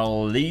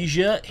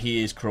 Salija.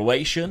 He is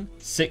Croatian,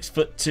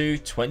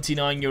 6'2",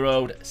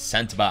 29-year-old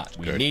centre-back.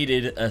 We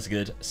needed a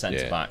good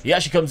centre-back. He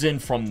actually comes in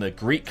from the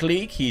Greek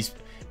league. He's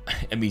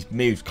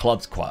moved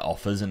clubs quite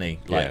often, hasn't he?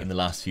 In the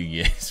last few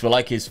years. We're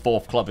like his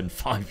 4th club in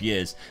 5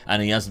 years,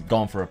 and he hasn't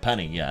gone for a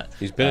penny yet.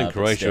 He's been in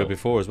Croatia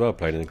before as well,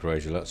 played in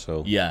Croatia,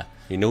 so yeah.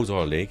 He knows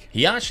our league.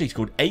 He actually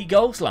scored 8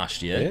 goals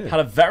last year. Yeah. Had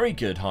a very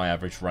good high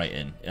average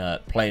rating,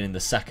 playing in the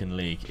 2nd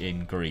league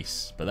in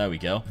Greece. But there we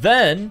go.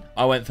 Then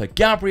I went for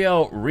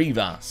Gabriel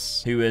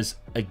Rivas, who is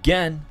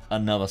again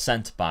another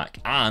centre-back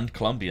and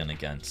Colombian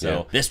again.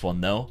 So this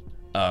one though,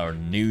 a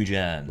new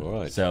gen.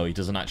 Right. So he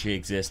doesn't actually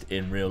exist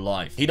in real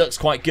life. He looks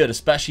quite good,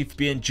 especially for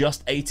being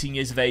just 18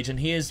 years of age, and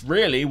he is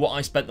really what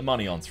I spent the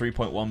money on,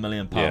 £3.1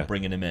 million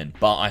bringing him in.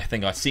 But I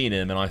think I seen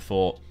him and I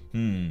thought,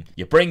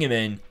 you bring him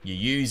in, you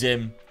use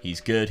him, he's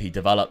good, he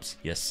develops,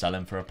 you sell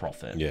him for a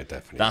profit. Yeah,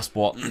 definitely.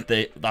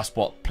 That's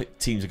what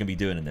teams are going to be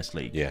doing in this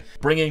league. Yeah.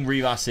 Bringing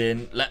Rivas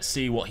in, let's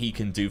see what he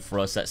can do for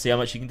us. Let's see how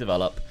much he can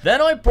develop.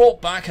 Then I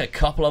brought back a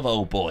couple of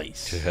old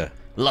boys.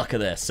 Look at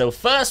this. So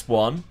first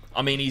one,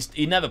 I mean,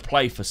 he never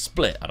played for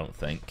Split, I don't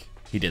think.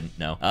 He didn't,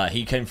 no.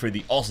 He came through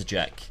the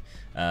Osijek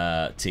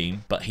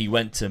team, but he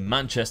went to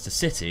Manchester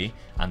City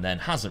and then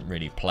hasn't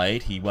really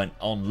played. He went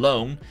on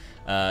loan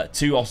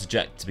to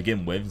Osijek to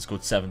begin with and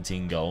scored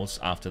 17 goals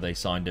after they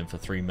signed him for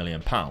 £3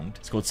 million.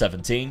 Scored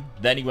 17.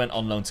 Then he went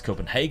on loan to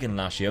Copenhagen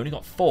last year. Only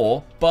got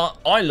 4, but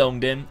I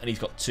loaned him and he's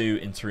got 2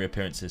 in 3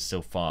 appearances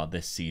so far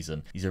this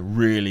season. He's a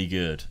really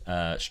good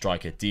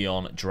striker.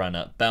 Dion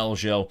Drenner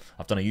Belgio.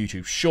 I've done a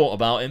YouTube short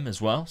about him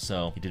as well,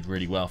 so he did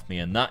really well for me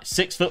in that.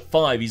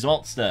 6'5", he's a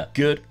monster.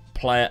 Good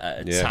player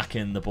at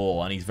attacking the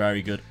ball, and he's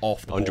very good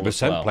off the ball as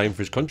 100% well. playing for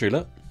his country,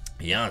 look.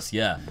 He has,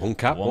 yeah. One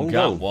cap, one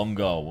goal. One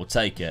goal. We'll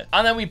take it.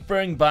 And then we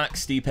bring back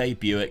Stipe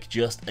Buick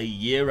just a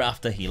year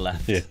after he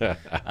left.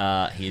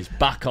 He is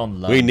back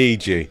on loan. We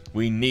need you.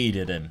 We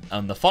needed him.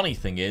 And the funny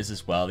thing is,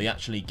 as well, they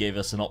actually gave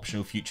us an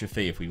optional future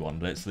fee if we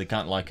wanted it, so they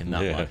can't like him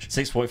that much.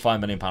 £6.5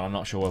 million. I'm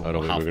not sure whether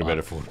we'll have that.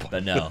 Afford that.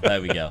 But no,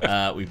 there we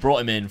go. We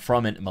brought him in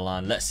from Inter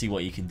Milan. Let's see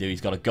what he can do.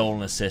 He's got a goal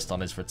and assist on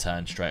his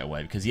return straight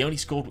away because he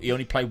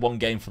only played one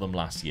game for them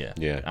last year.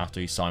 Yeah. After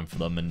he signed for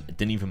them and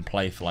didn't even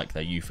play for like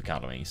their youth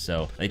academy.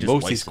 So they just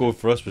most he scored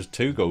for us was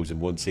 2 goals in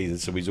one season,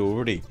 so he's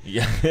already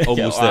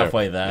almost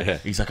halfway there. Yeah.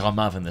 He's like, I'm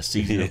having the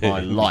season of my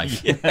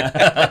life.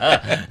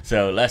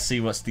 So let's see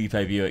what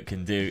Stipe Buick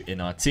can do in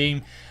our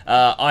team.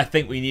 I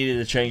think we needed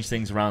to change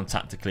things around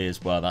tactically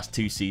as well. That's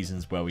 2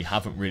 seasons where we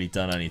haven't really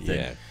done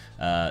anything.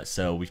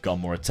 So we've gone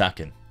more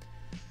attacking.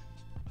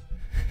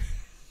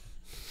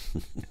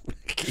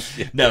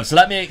 No, so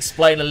let me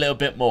explain a little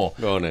bit more.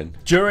 Go on in.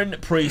 During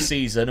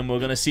pre-season, and we're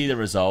going to see the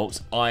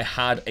results, I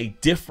had a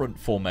different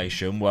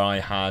formation where I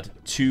had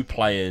 2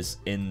 players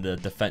in the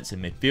defensive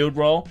midfield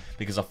role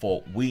because I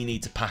thought we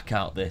need to pack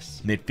out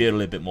this midfield a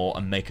little bit more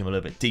and make them a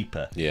little bit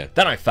deeper. Yeah.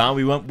 Then I found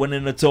we weren't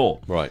winning at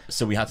all. Right.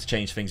 So we had to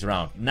change things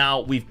around. Now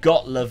we've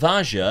got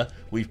Lavaja,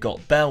 we've got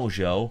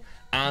Beljo,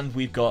 and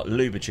we've got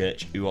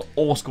Ljubicic, who are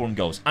all scoring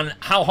goals. And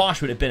how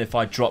harsh would it have been if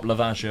I dropped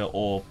Lavaja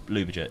or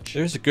Ljubicic?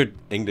 There is a good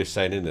English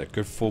saying in there.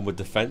 Good form of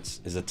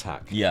defence is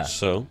attack. Yeah.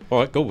 So, all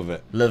right, go with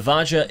it.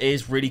 Lavaja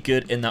is really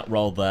good in that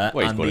role there.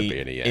 Well, he's and got to the be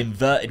in it, yeah.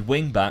 inverted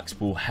wing-backs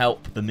will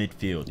help the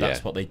midfield. That's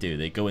Yeah. what they do.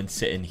 They go and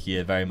sit in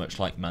here very much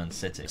like Man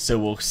City. So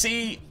we'll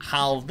see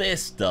how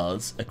this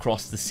does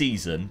across the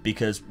season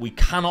because we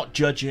cannot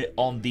judge it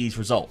on these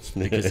results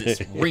because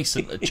it's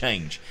recent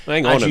change.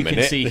 Hang on a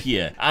minute.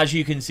 As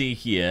you can see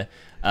here,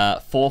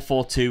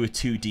 4-4-2 with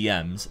 2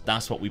 DMs.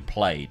 That's what we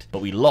played.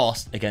 But we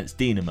lost against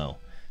Dinamo.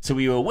 So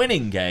we were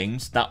winning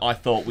games that I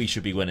thought we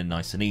should be winning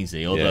nice and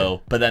easy.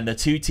 But then the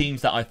 2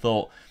 teams that I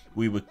thought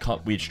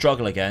we'd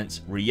struggle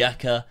against,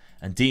 Rijeka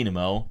and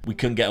Dinamo, we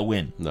couldn't get a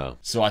win. No.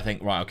 So I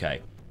think, right,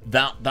 okay.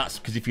 That's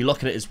because if you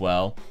look at it as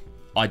well,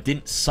 I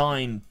didn't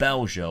sign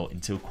Beljo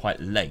until quite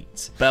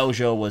late.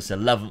 Beljo was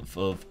 11th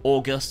of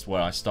August,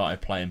 where I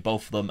started playing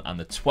both of them, and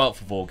the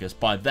 12th of August.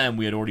 By then,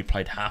 we had already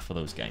played half of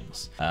those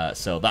games.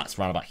 So that's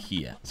around about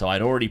here. So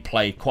I'd already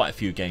played quite a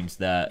few games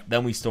there.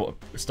 Then we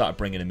started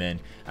bringing him in,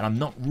 and I'm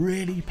not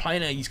really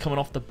playing it. He's coming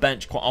off the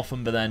bench quite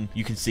often, but then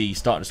you can see he's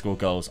starting to score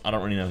goals. I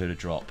don't really know who to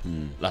drop.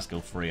 Let's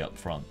go 3 up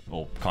front,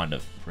 or kind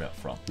of 3 up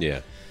front.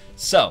 Yeah.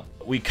 So,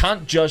 we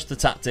can't judge the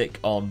tactic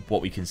on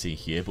what we can see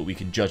here, but we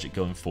can judge it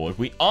going forward.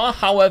 We are,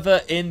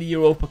 however, in the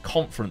Europa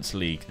Conference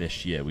League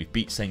this year. We've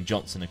beat St.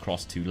 Johnstone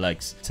across 2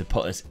 legs to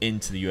put us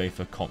into the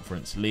UEFA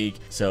Conference League,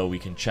 so we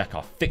can check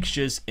our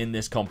fixtures in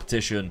this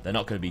competition. They're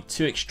not going to be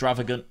too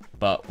extravagant,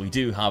 but we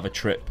do have a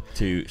trip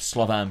to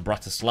Slovan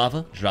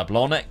Bratislava,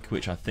 Jablonec,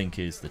 which I think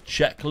is the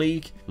Czech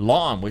League,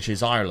 Larne, which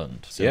is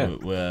Ireland. So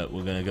we're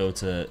going to go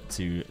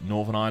to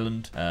Northern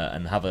Ireland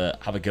and have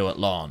a go at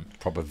Larne.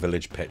 Proper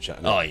village pitch.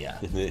 Oh yeah,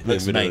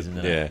 looks amazing.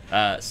 Doesn't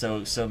it?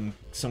 So some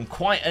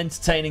quite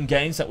entertaining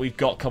games that we've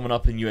got coming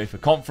up in UEFA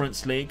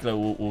Conference League.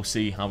 We'll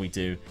see how we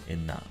do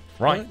in that.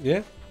 Right?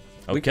 Yeah.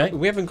 Okay.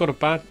 We haven't got a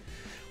bad.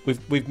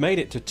 We've made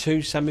it to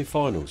 2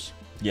 semi-finals.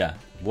 Yeah.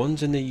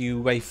 One's in the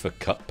UEFA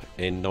Cup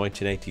in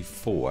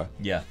 1984.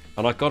 Yeah.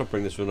 And I got to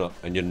bring this one up,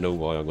 and you know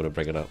why I'm going to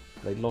bring it up.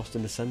 They lost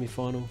in the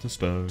semi-final to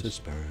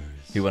Spurs.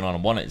 Who went on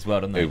and won it as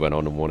well, didn't they? Who went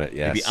on and won it,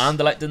 yes. Maybe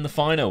Anderlecht in the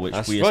final, which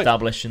we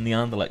established in the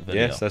Anderlecht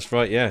video. Yes, that's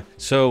right, yeah.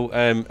 So,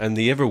 and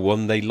the other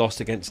one, they lost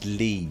against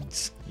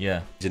Leeds. Yeah.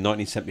 In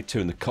 1972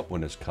 in the Cup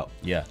Winners' Cup.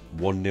 Yeah.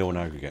 1-0 in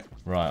aggregate.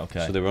 Right,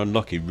 okay. So they were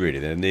unlucky, really.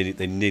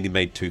 They nearly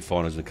made 2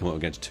 finals and come up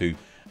against 2,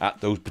 at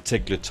those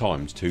particular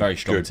times, 2 very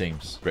strong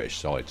teams. British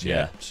sides,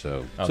 yeah.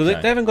 So they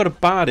haven't got a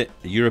bad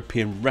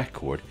European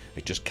record.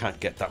 They just can't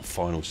get that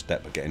final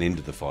step of getting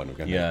into the final,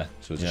 can they?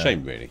 So it's a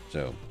shame, really.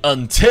 So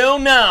until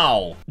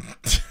now.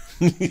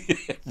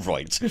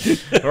 Right.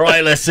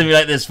 Right, let's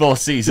simulate this 4th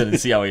season and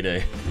see how we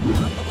do.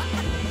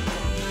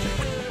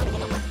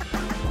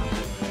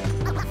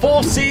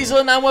 4th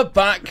season and we're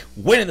back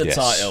winning the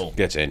title.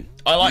 Get in.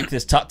 I like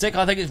this tactic.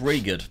 I think it's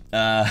really good.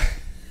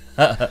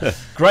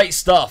 Great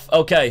stuff.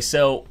 Okay,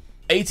 so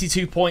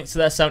 82 points to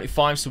their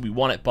 75, so we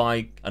won it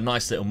by a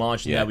nice little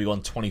margin there. We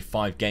won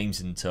 25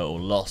 games in total,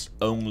 lost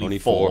only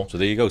 4. So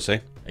there you go, see?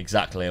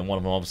 Exactly, and one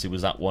of them obviously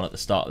was that one at the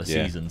start of the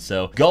season.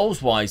 So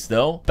goals-wise,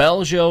 though,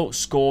 Beljo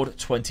scored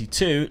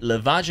 22,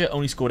 Lavaja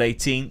only scored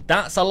 18.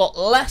 That's a lot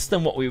less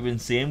than what we've been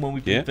seeing when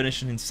we've been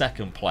finishing in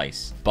 2nd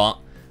place. But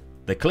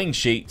the clean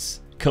sheets,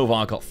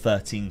 Kovar got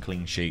 13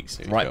 clean sheets,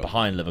 right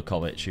behind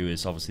Livakovic, who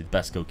is obviously the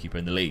best goalkeeper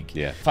in the league.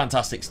 Yeah.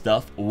 Fantastic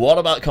stuff. What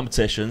about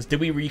competitions? Did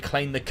we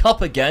reclaim the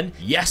cup again?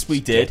 Yes, we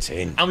did.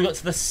 And we got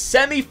to the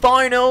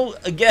semi-final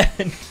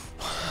again.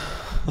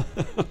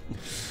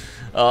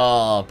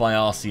 By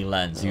RC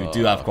Lens, who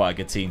do have quite a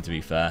good team, to be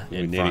fair.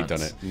 We nearly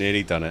done it.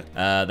 Nearly done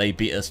it. They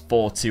beat us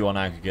 4-2 on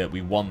aggregate.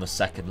 We won the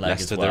 2nd leg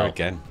Leicester as well. there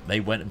again.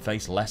 They went and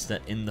faced Leicester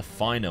in the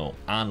final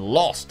and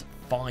lost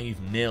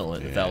 5-0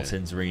 at the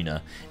Veltins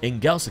Arena in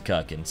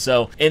Gelsenkirchen.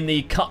 So in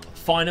the cup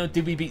final,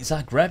 did we beat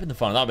Zagreb in the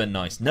final? That would have been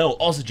nice. No,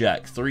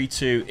 Osijek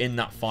 3-2 in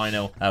that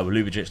final, with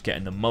Ljubic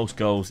getting the most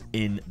goals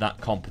in that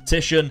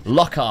competition.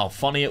 Look how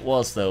funny it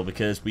was though,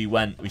 because we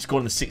scored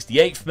in the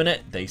 68th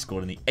minute, they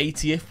scored in the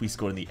 80th, we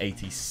scored in the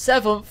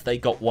 87th, they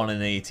got one in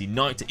the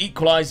 89th to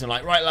equalise, and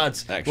like, right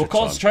lads, we'll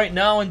concentrate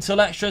now until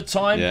extra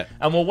time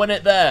and we'll win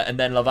it there. And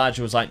then Lavaja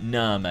was like,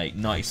 nah mate,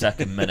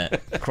 92nd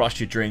minute,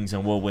 crush your dreams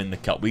and we'll win the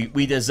cup.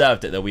 We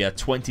deserved it though. We had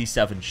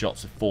 27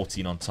 shots of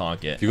 14 on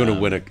target. If you're going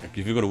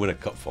to win a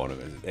cup final,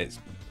 it's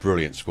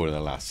brilliant scoring in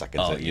the last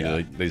seconds. You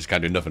know, they just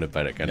can't do nothing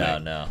about it, can they?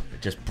 No,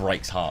 it just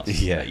breaks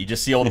hearts. Yeah, you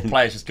just see all the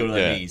players just go to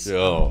their knees.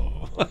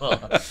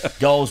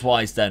 Goals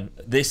wise, then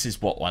this is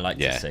what I like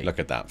to see. Look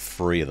at that,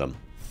 3 of them.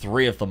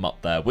 3 of them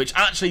up there, which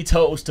actually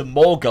totals to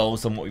more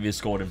goals than what we've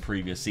scored in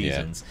previous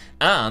seasons.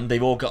 And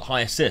they've all got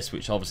high assists,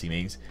 which obviously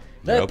means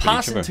they're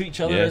passing to each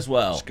other as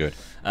well. That's good.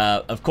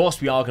 Of course,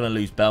 we are going to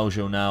lose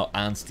Belgio now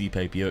and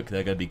Stipe Buick.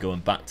 They're going to be going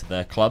back to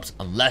their clubs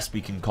unless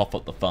we can cough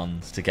up the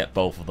funds to get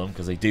both of them,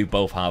 because they do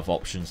both have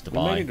options to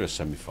buy. We made it to a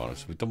semi-final,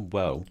 so we've done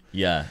well.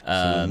 Yeah.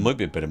 So there might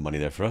be a bit of money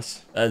there for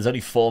us. There's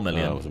only 4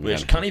 million,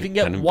 which can't even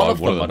get one of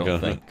them, I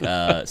don't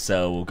think.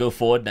 So we'll go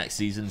forward next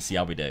season and see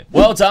how we do.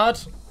 Well, Dad,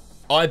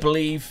 I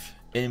believe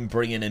in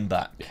bringing him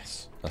back.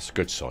 Yes, that's a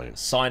good sign.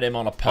 Sign him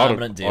on a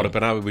permanent deal. I'd have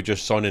been happy with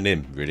just signing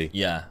him, really.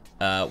 Yeah.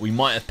 We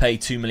might have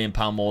paid £2 million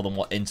more than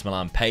what Inter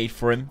Milan paid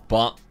for him,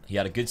 but he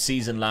had a good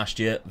season last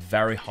year,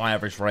 very high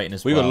average rating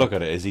as well. We've got to look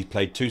at it as he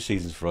played 2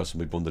 seasons for us and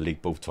we won the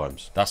league both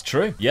times. That's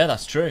true. Yeah,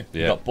 that's true.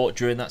 He got bought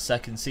during that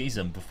 2nd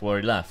season before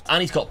he left.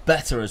 And he's got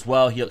better as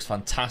well. He looks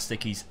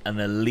fantastic. He's an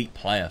elite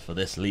player for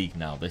this league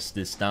now, this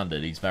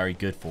standard. He's very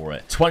good for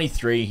it.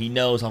 23, he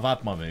knows I've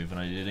had my move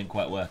and it didn't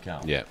quite work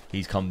out. Yeah.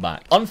 He's come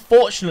back.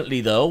 Unfortunately,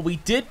 though, we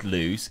did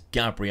lose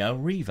Gabriel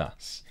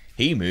Rivas.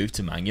 He moved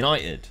to Man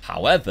United.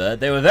 However,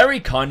 they were very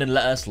kind and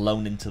let us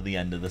loan him till the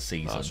end of the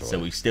season. Right. So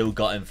we still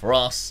got him for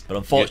us. But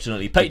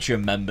unfortunately,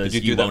 Patreon members,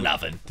 you won't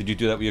have him. Did you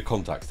do that with your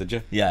contacts, did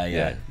you?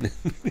 Yeah.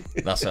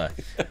 That's right.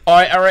 All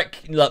right, Eric.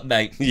 Look,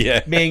 mate.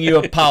 Me and you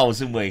are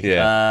pals, aren't we?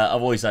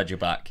 I've always had your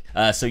back.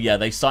 So, yeah,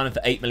 they signed him for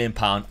 £8 million.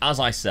 As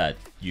I said,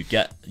 you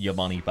get your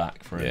money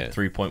back for him.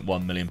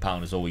 £3.1 million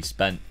is all we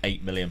spent.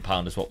 £8 million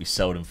is what we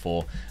sold him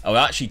for. We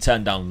actually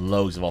turned down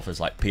loads of offers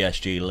like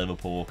PSG,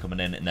 Liverpool coming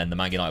in, and then the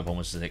Man United one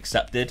was just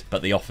accepted,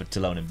 but they offered to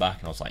loan him back,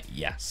 and I was like,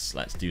 yes,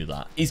 let's do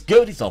that. He's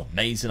good. He's not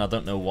amazing. I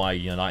don't know why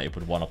United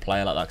would want a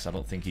player like that, because I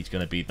don't think he's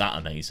going to be that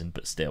amazing,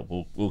 but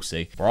still, we'll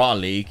see. For our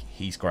league,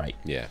 he's great.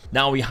 Yeah.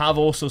 Now, we have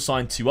also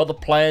signed 2 other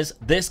players.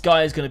 This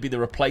guy is going to be the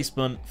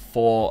replacement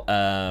for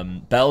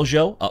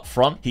Belgio up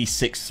front. He's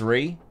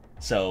 6'3",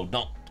 so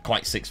not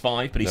quite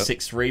 6'5", but he's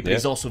 6'3", but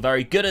he's also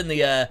very good in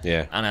the air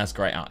and has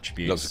great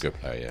attributes. Looks a good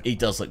player, He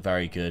does look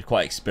very good.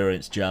 Quite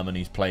experienced German.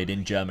 He's played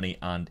in Germany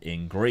and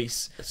in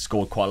Greece.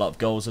 Scored quite a lot of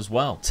goals as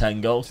well.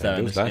 10 goals there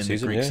in the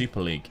Greek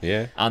Super League.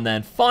 And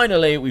then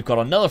finally, we've got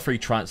another free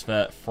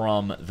transfer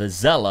from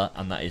Vizela,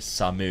 and that is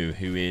Samu,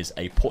 who is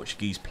a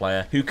Portuguese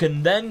player who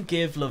can then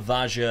give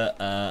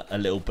Lavaja a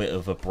little bit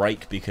of a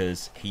break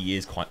because he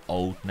is quite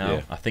old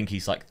now. I think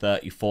he's like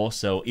 34,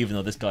 so even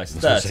though this guy's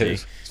 30,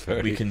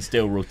 we can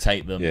still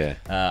rotate them.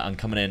 And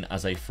coming in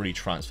as a free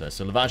transfer.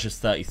 So Lavaja's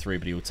 33,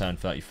 but he will turn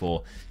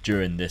 34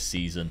 during this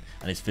season,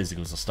 and his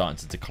physicals are starting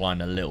to decline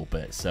a little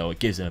bit, so it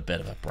gives him a bit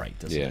of a break,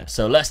 doesn't it?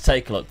 So let's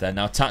take a look there.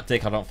 Now,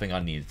 tactic, I don't think I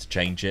needed to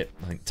change it.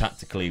 I think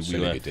tactically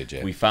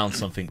we found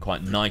something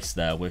quite nice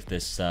there with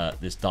this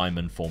this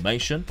diamond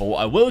formation. But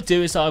what I will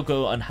do is I'll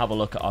go and have a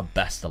look at our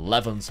best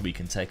 11, so we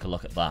can take a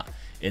look at that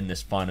in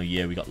this final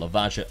year. We got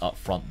Lavaja up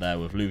front there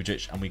with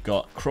Ljubic, and we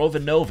got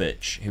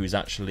Krovinovic, who is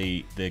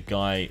actually the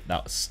guy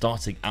that was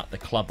starting at the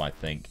club, I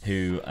think,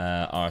 who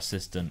our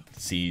assistant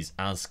sees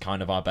as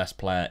kind of our best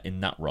player in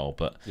that role.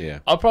 But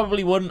I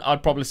probably wouldn't.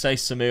 I'd probably say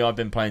Samu. I've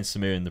been playing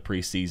Samu in the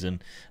preseason,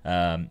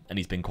 and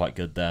he's been quite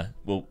good there.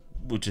 We'll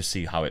just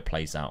see how it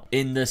plays out.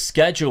 In the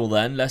schedule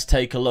then, let's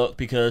take a look,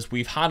 because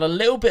we've had a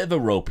little bit of a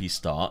ropey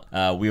start.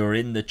 We were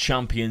in the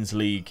Champions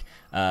League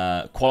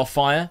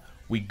qualifier.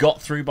 We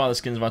got through by the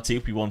skins of our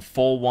teeth. We won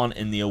 4-1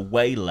 in the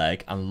away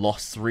leg and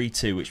lost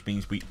 3-2, which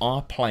means we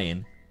are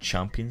playing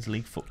Champions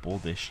League football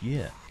this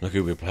year. Look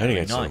who we're playing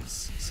against.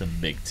 Nice. Some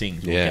big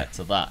teams. We'll get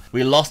to that.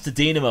 We lost to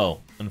Dinamo,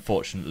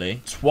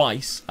 unfortunately,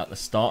 twice at the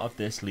start of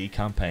this league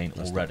campaign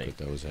already. Not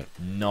good, though, is it?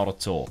 Not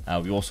at all.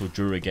 We also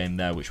drew a game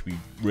there, which we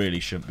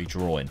really shouldn't be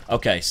drawing.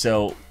 Okay,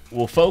 so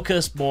we'll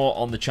focus more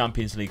on the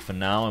Champions League for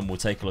now, and we'll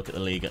take a look at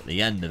the league at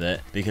the end of it,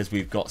 because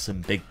we've got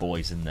some big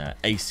boys in there.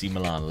 AC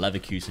Milan,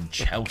 Leverkusen,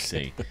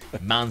 Chelsea,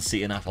 Man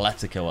City and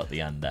Atletico at the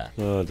end there.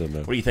 Oh, I don't know.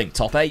 What do you think?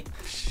 Top 8?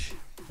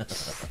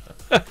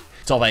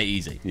 Top 8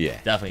 easy. Yeah.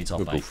 Definitely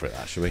top 8. We'll go for it,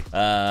 actually.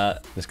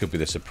 This could be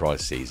the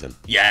surprise season.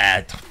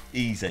 Yeah,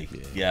 easy.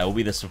 Yeah, we'll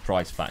be the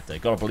surprise factor.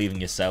 Got to believe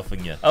in yourself,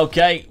 and you.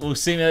 Okay, we'll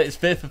see you. It's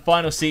 5th and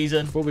final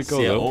season. Before we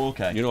go,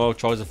 though, you know, I'll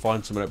try to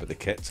find something up with the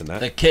kits and that.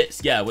 The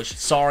kits, yeah, which,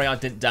 sorry, I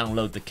didn't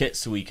download the kits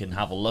so we can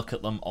have a look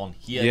at them on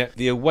here. Yeah,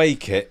 the away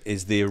kit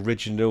is the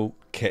original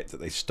kit that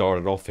they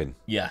started off in.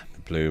 Yeah.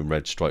 blue and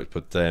red stripes,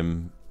 but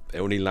it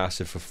only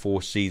lasted for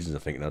 4 seasons, I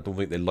think. And I don't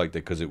think they liked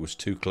it because it was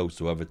too close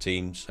to other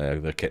teams.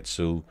 The kit,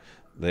 so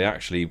they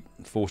actually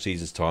 4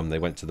 seasons time they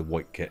went to the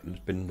white kit, and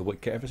it's been the white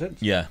kit ever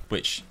since. Yeah,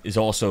 which is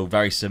also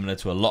very similar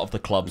to a lot of the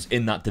clubs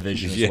in that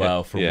division as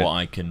well, from what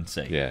I can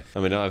see. Yeah, I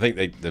mean, I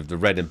think the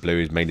red and blue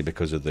is mainly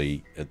because of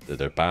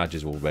their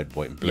badges, all red,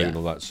 white, and blue, and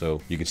all that.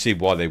 So you can see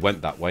why they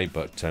went that way,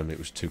 but it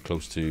was too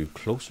close to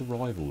closer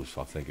rivals.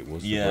 I think it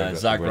was. Yeah,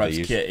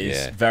 Zagreb's kit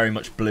is very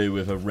much blue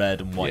with a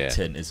red and white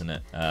tint, isn't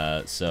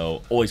it?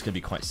 So always going to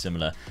be quite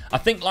similar. I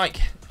think, like,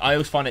 I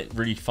always find it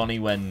really funny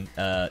when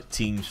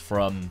teams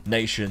from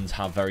nations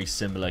have very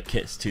similar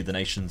kits to the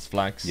nation's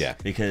flags. Yeah.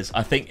 Because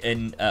I think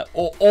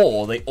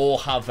or they all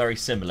have very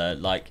similar,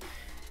 like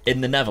in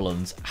the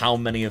Netherlands, how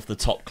many of the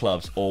top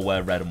clubs all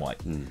wear red and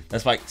white?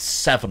 There's like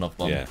 7 of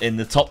them in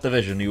the top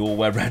division who all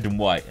wear red and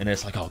white, and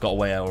it's like, oh, I've got to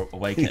wear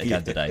away kit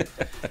again today.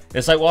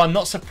 It's like, well, I'm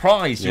not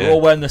surprised. You're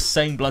all wearing the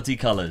same bloody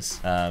colours.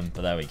 But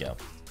there we go.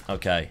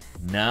 Okay,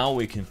 now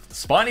we can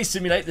finally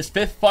simulate this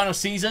 5th final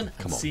season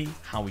and see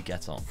how we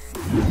get on.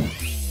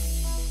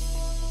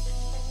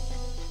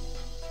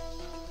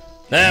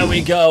 There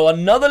we go,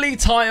 another league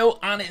title,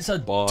 and it's a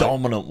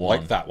dominant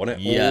one. Like that,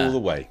 wasn't it? All the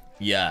way.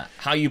 Yeah.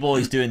 How you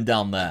boys doing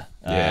down there?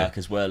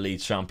 Because we're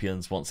league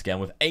champions once again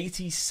with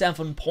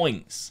 87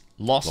 points.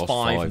 Lost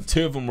 5, and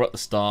 2 of them were at the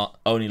start.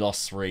 Only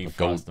lost 3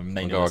 for the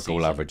remainder of the season. Our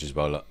goal average as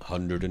well,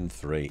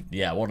 103.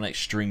 Yeah, what an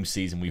extreme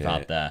season we've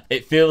had there.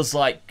 It feels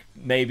like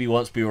maybe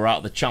once we were out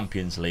of the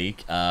Champions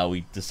League,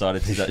 we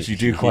decided to actually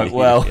do quite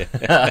well.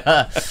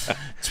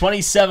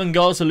 27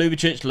 goals for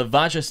Lubicic.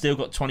 Lavaja still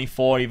got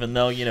 24, even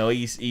though, you know,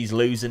 he's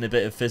losing a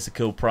bit of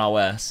physical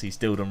prowess. He's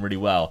still done really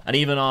well. And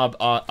even our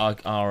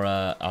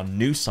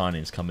new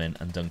signings come in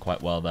and done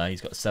quite well there.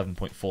 He's got a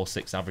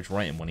 7.46 average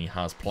rating when he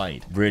has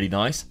played. Really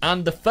nice.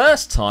 And the first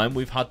time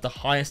we've had the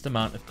highest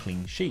amount of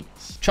clean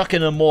sheets.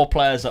 Chucking in more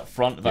players up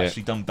front have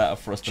actually done better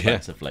for us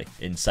defensively.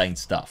 Insane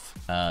stuff.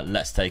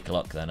 Let's take a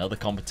look then. Other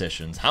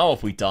competitions. How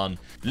have we done?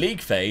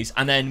 League phase,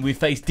 and then we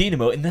faced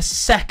Dinamo in the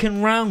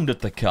 2nd round of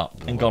the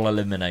cup and got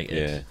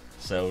eliminated.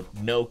 So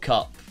no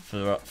cup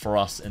for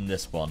us in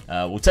this one.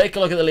 We'll take a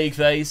look at the league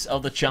phase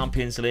of the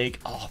Champions League.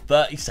 Oh,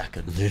 30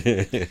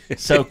 seconds.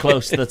 So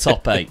close to the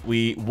top 8.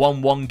 We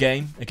won 1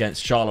 game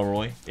against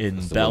Charleroi in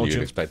That's the Belgium. One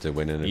you'd expect to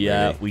win, isn't it,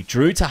 yeah, really? we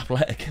drew to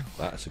Athletic.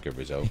 That's a good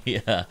result.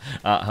 Yeah,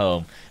 at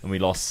home, and we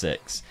lost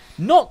 6.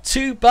 Not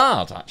too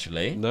bad,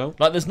 actually. No.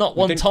 Like, there's not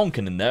one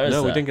Tonkin in there, is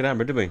there? No, we didn't get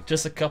hammered, did we?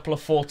 Just a couple of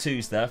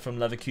 4-2s there from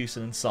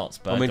Leverkusen and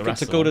Salzburg. I mean,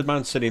 to go to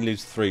Man City and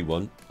lose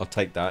 3-1, I'll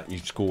take that. You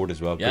scored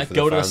as well. Yeah, Good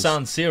go for to the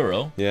San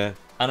Siro. Yeah.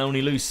 And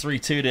only lose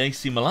 3-2 to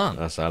AC Milan.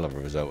 That's a hell of a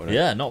result, isn't it?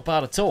 Yeah, not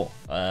bad at all.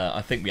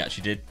 I think we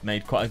actually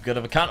made quite a good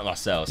of account of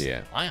ourselves.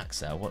 Yeah.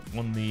 Ajax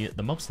won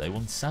the most. They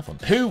won 7.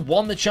 Who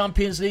won the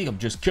Champions League? I'm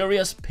just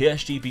curious.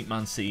 PSG beat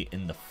Man City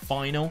in the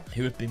final.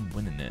 Who have been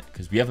winning it?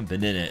 Because we haven't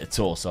been in it at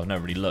all, so I've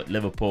never really looked.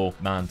 Liverpool,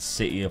 Man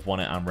City have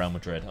won it, and Real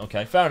Madrid.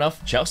 Okay, fair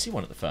enough. Chelsea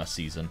won it the first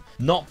season.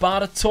 Not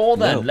bad at all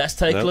then. No, Let's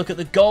take a look at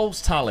the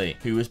goals tally.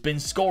 Who has been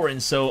scoring?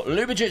 So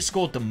Lubicic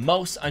scored the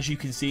most, as you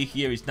can see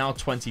here. He's now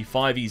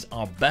 25. He's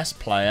our best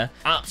player.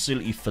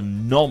 Absolutely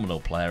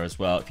phenomenal player as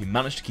well. If you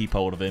manage to keep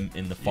hold of him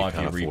in the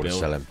 5-year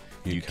rebuild,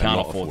 you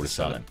cannot afford to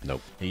sell him.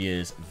 Nope. He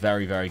is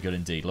very, very good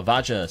indeed.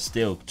 Lavaja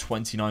still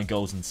 29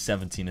 goals and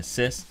 17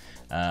 assists.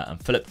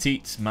 And Philip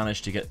Tietz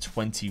managed to get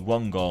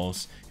 21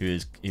 goals,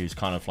 who's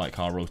kind of like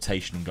our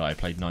rotation guy,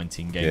 played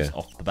 19 games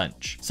off the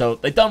bench. So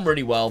they've done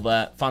really well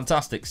there.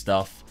 Fantastic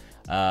stuff.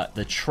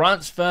 The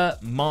transfer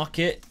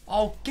market,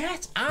 oh,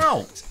 get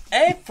out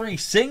every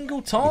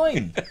single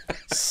time.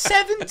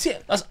 70,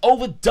 that's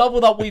over double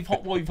that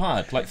we've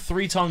had, like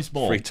 3 times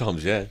more. 3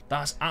 times, yeah.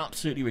 That's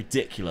absolutely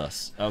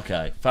ridiculous.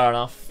 Okay, fair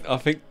enough. I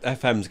think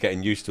FM's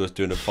getting used to us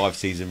doing a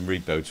 5-season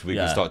rebuild, so we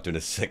can start doing a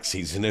 6th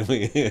season, don't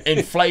we?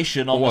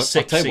 Inflation on the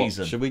 6th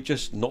season. Should we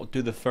just not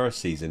do the first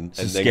season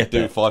and then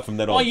do 5 from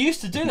then on? I used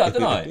to do that,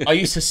 didn't I? I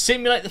used to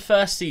simulate the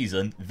first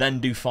season, then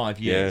do 5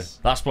 years.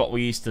 That's what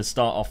we used to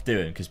start off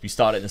doing, because we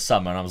started in the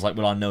summer, and I was like,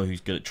 well, I know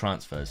who's good at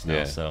transfers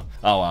now, so...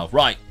 Oh, well.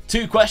 Right,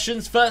 2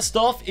 questions. First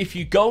off, if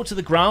you go to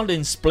the ground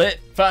in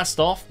Split, first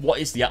off, what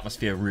is the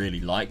atmosphere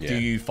really like? Do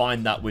you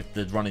find that with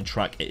the running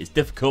track it is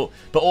difficult?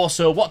 But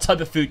also, what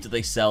type of food do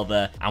they sell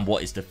there, and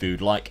what is the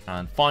food like?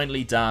 And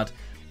finally, Dad,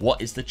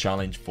 what is the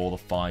challenge for the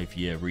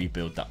 5-year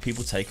rebuild that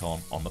people take on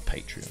the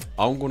Patreon?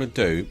 I'm going to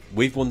do...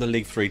 We've won the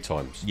league 3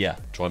 times. Yeah.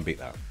 Try and beat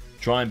that.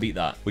 Try and beat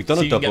that. We've done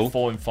a double. You can get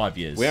 4 in 5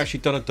 years. We actually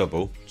done a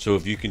double. So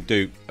if you can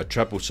do a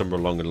treble somewhere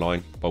along the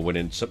line by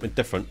winning something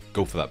different,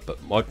 go for that.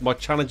 But my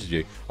challenge is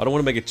you. I don't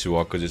want to make it too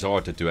hard because it's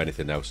hard to do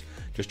anything else.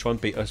 Just try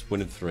and beat us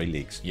winning 3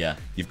 leagues. Yeah.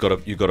 You've got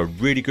a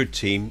really good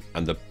team,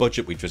 and the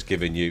budget we've just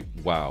given you,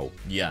 wow.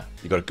 Yeah.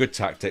 You've got a good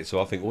tactic. So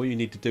I think all you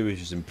need to do is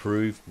just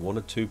improve 1 or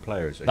 2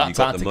 players. And That you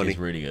got tactic the money. is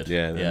really good.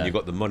 Yeah. And you've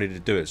got the money to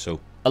do it. So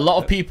A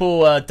lot of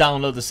people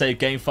download the save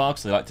game file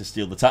because they like to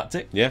steal the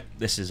tactic. Yeah.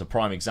 This is a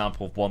prime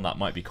example of one that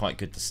might be quite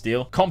good to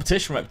steal.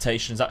 Competition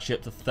reputation is actually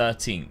up to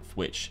 13th,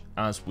 which,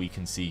 as we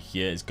can see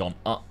here, has gone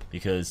up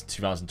because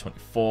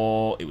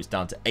 2024, it was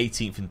down to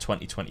 18th in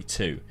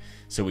 2022.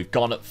 So we've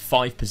gone up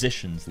 5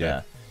 positions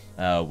there.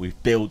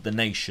 We've built the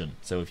nation.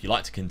 So if you'd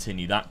like to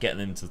continue that, get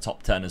them into the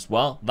top 10 as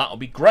well, that would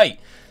be great.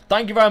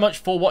 Thank you very much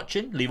for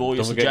watching. Leave all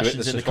your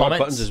suggestions in the comments.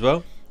 Buttons as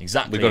well.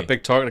 Exactly. We've got a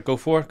big target to go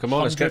for. Come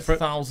on, let's get for it.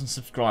 100,000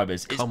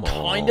 subscribers. It's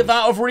kind of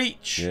out of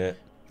reach. Yeah.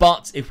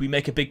 But if we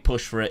make a big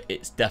push for it,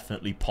 it's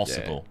definitely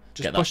possible. Yeah.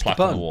 Just get push that plaque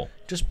the button. on the wall.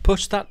 Just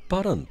push that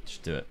button.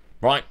 Just do it.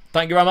 Right.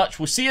 Thank you very much.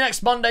 We'll see you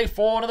next Monday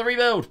for another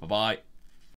rebuild. Bye-bye.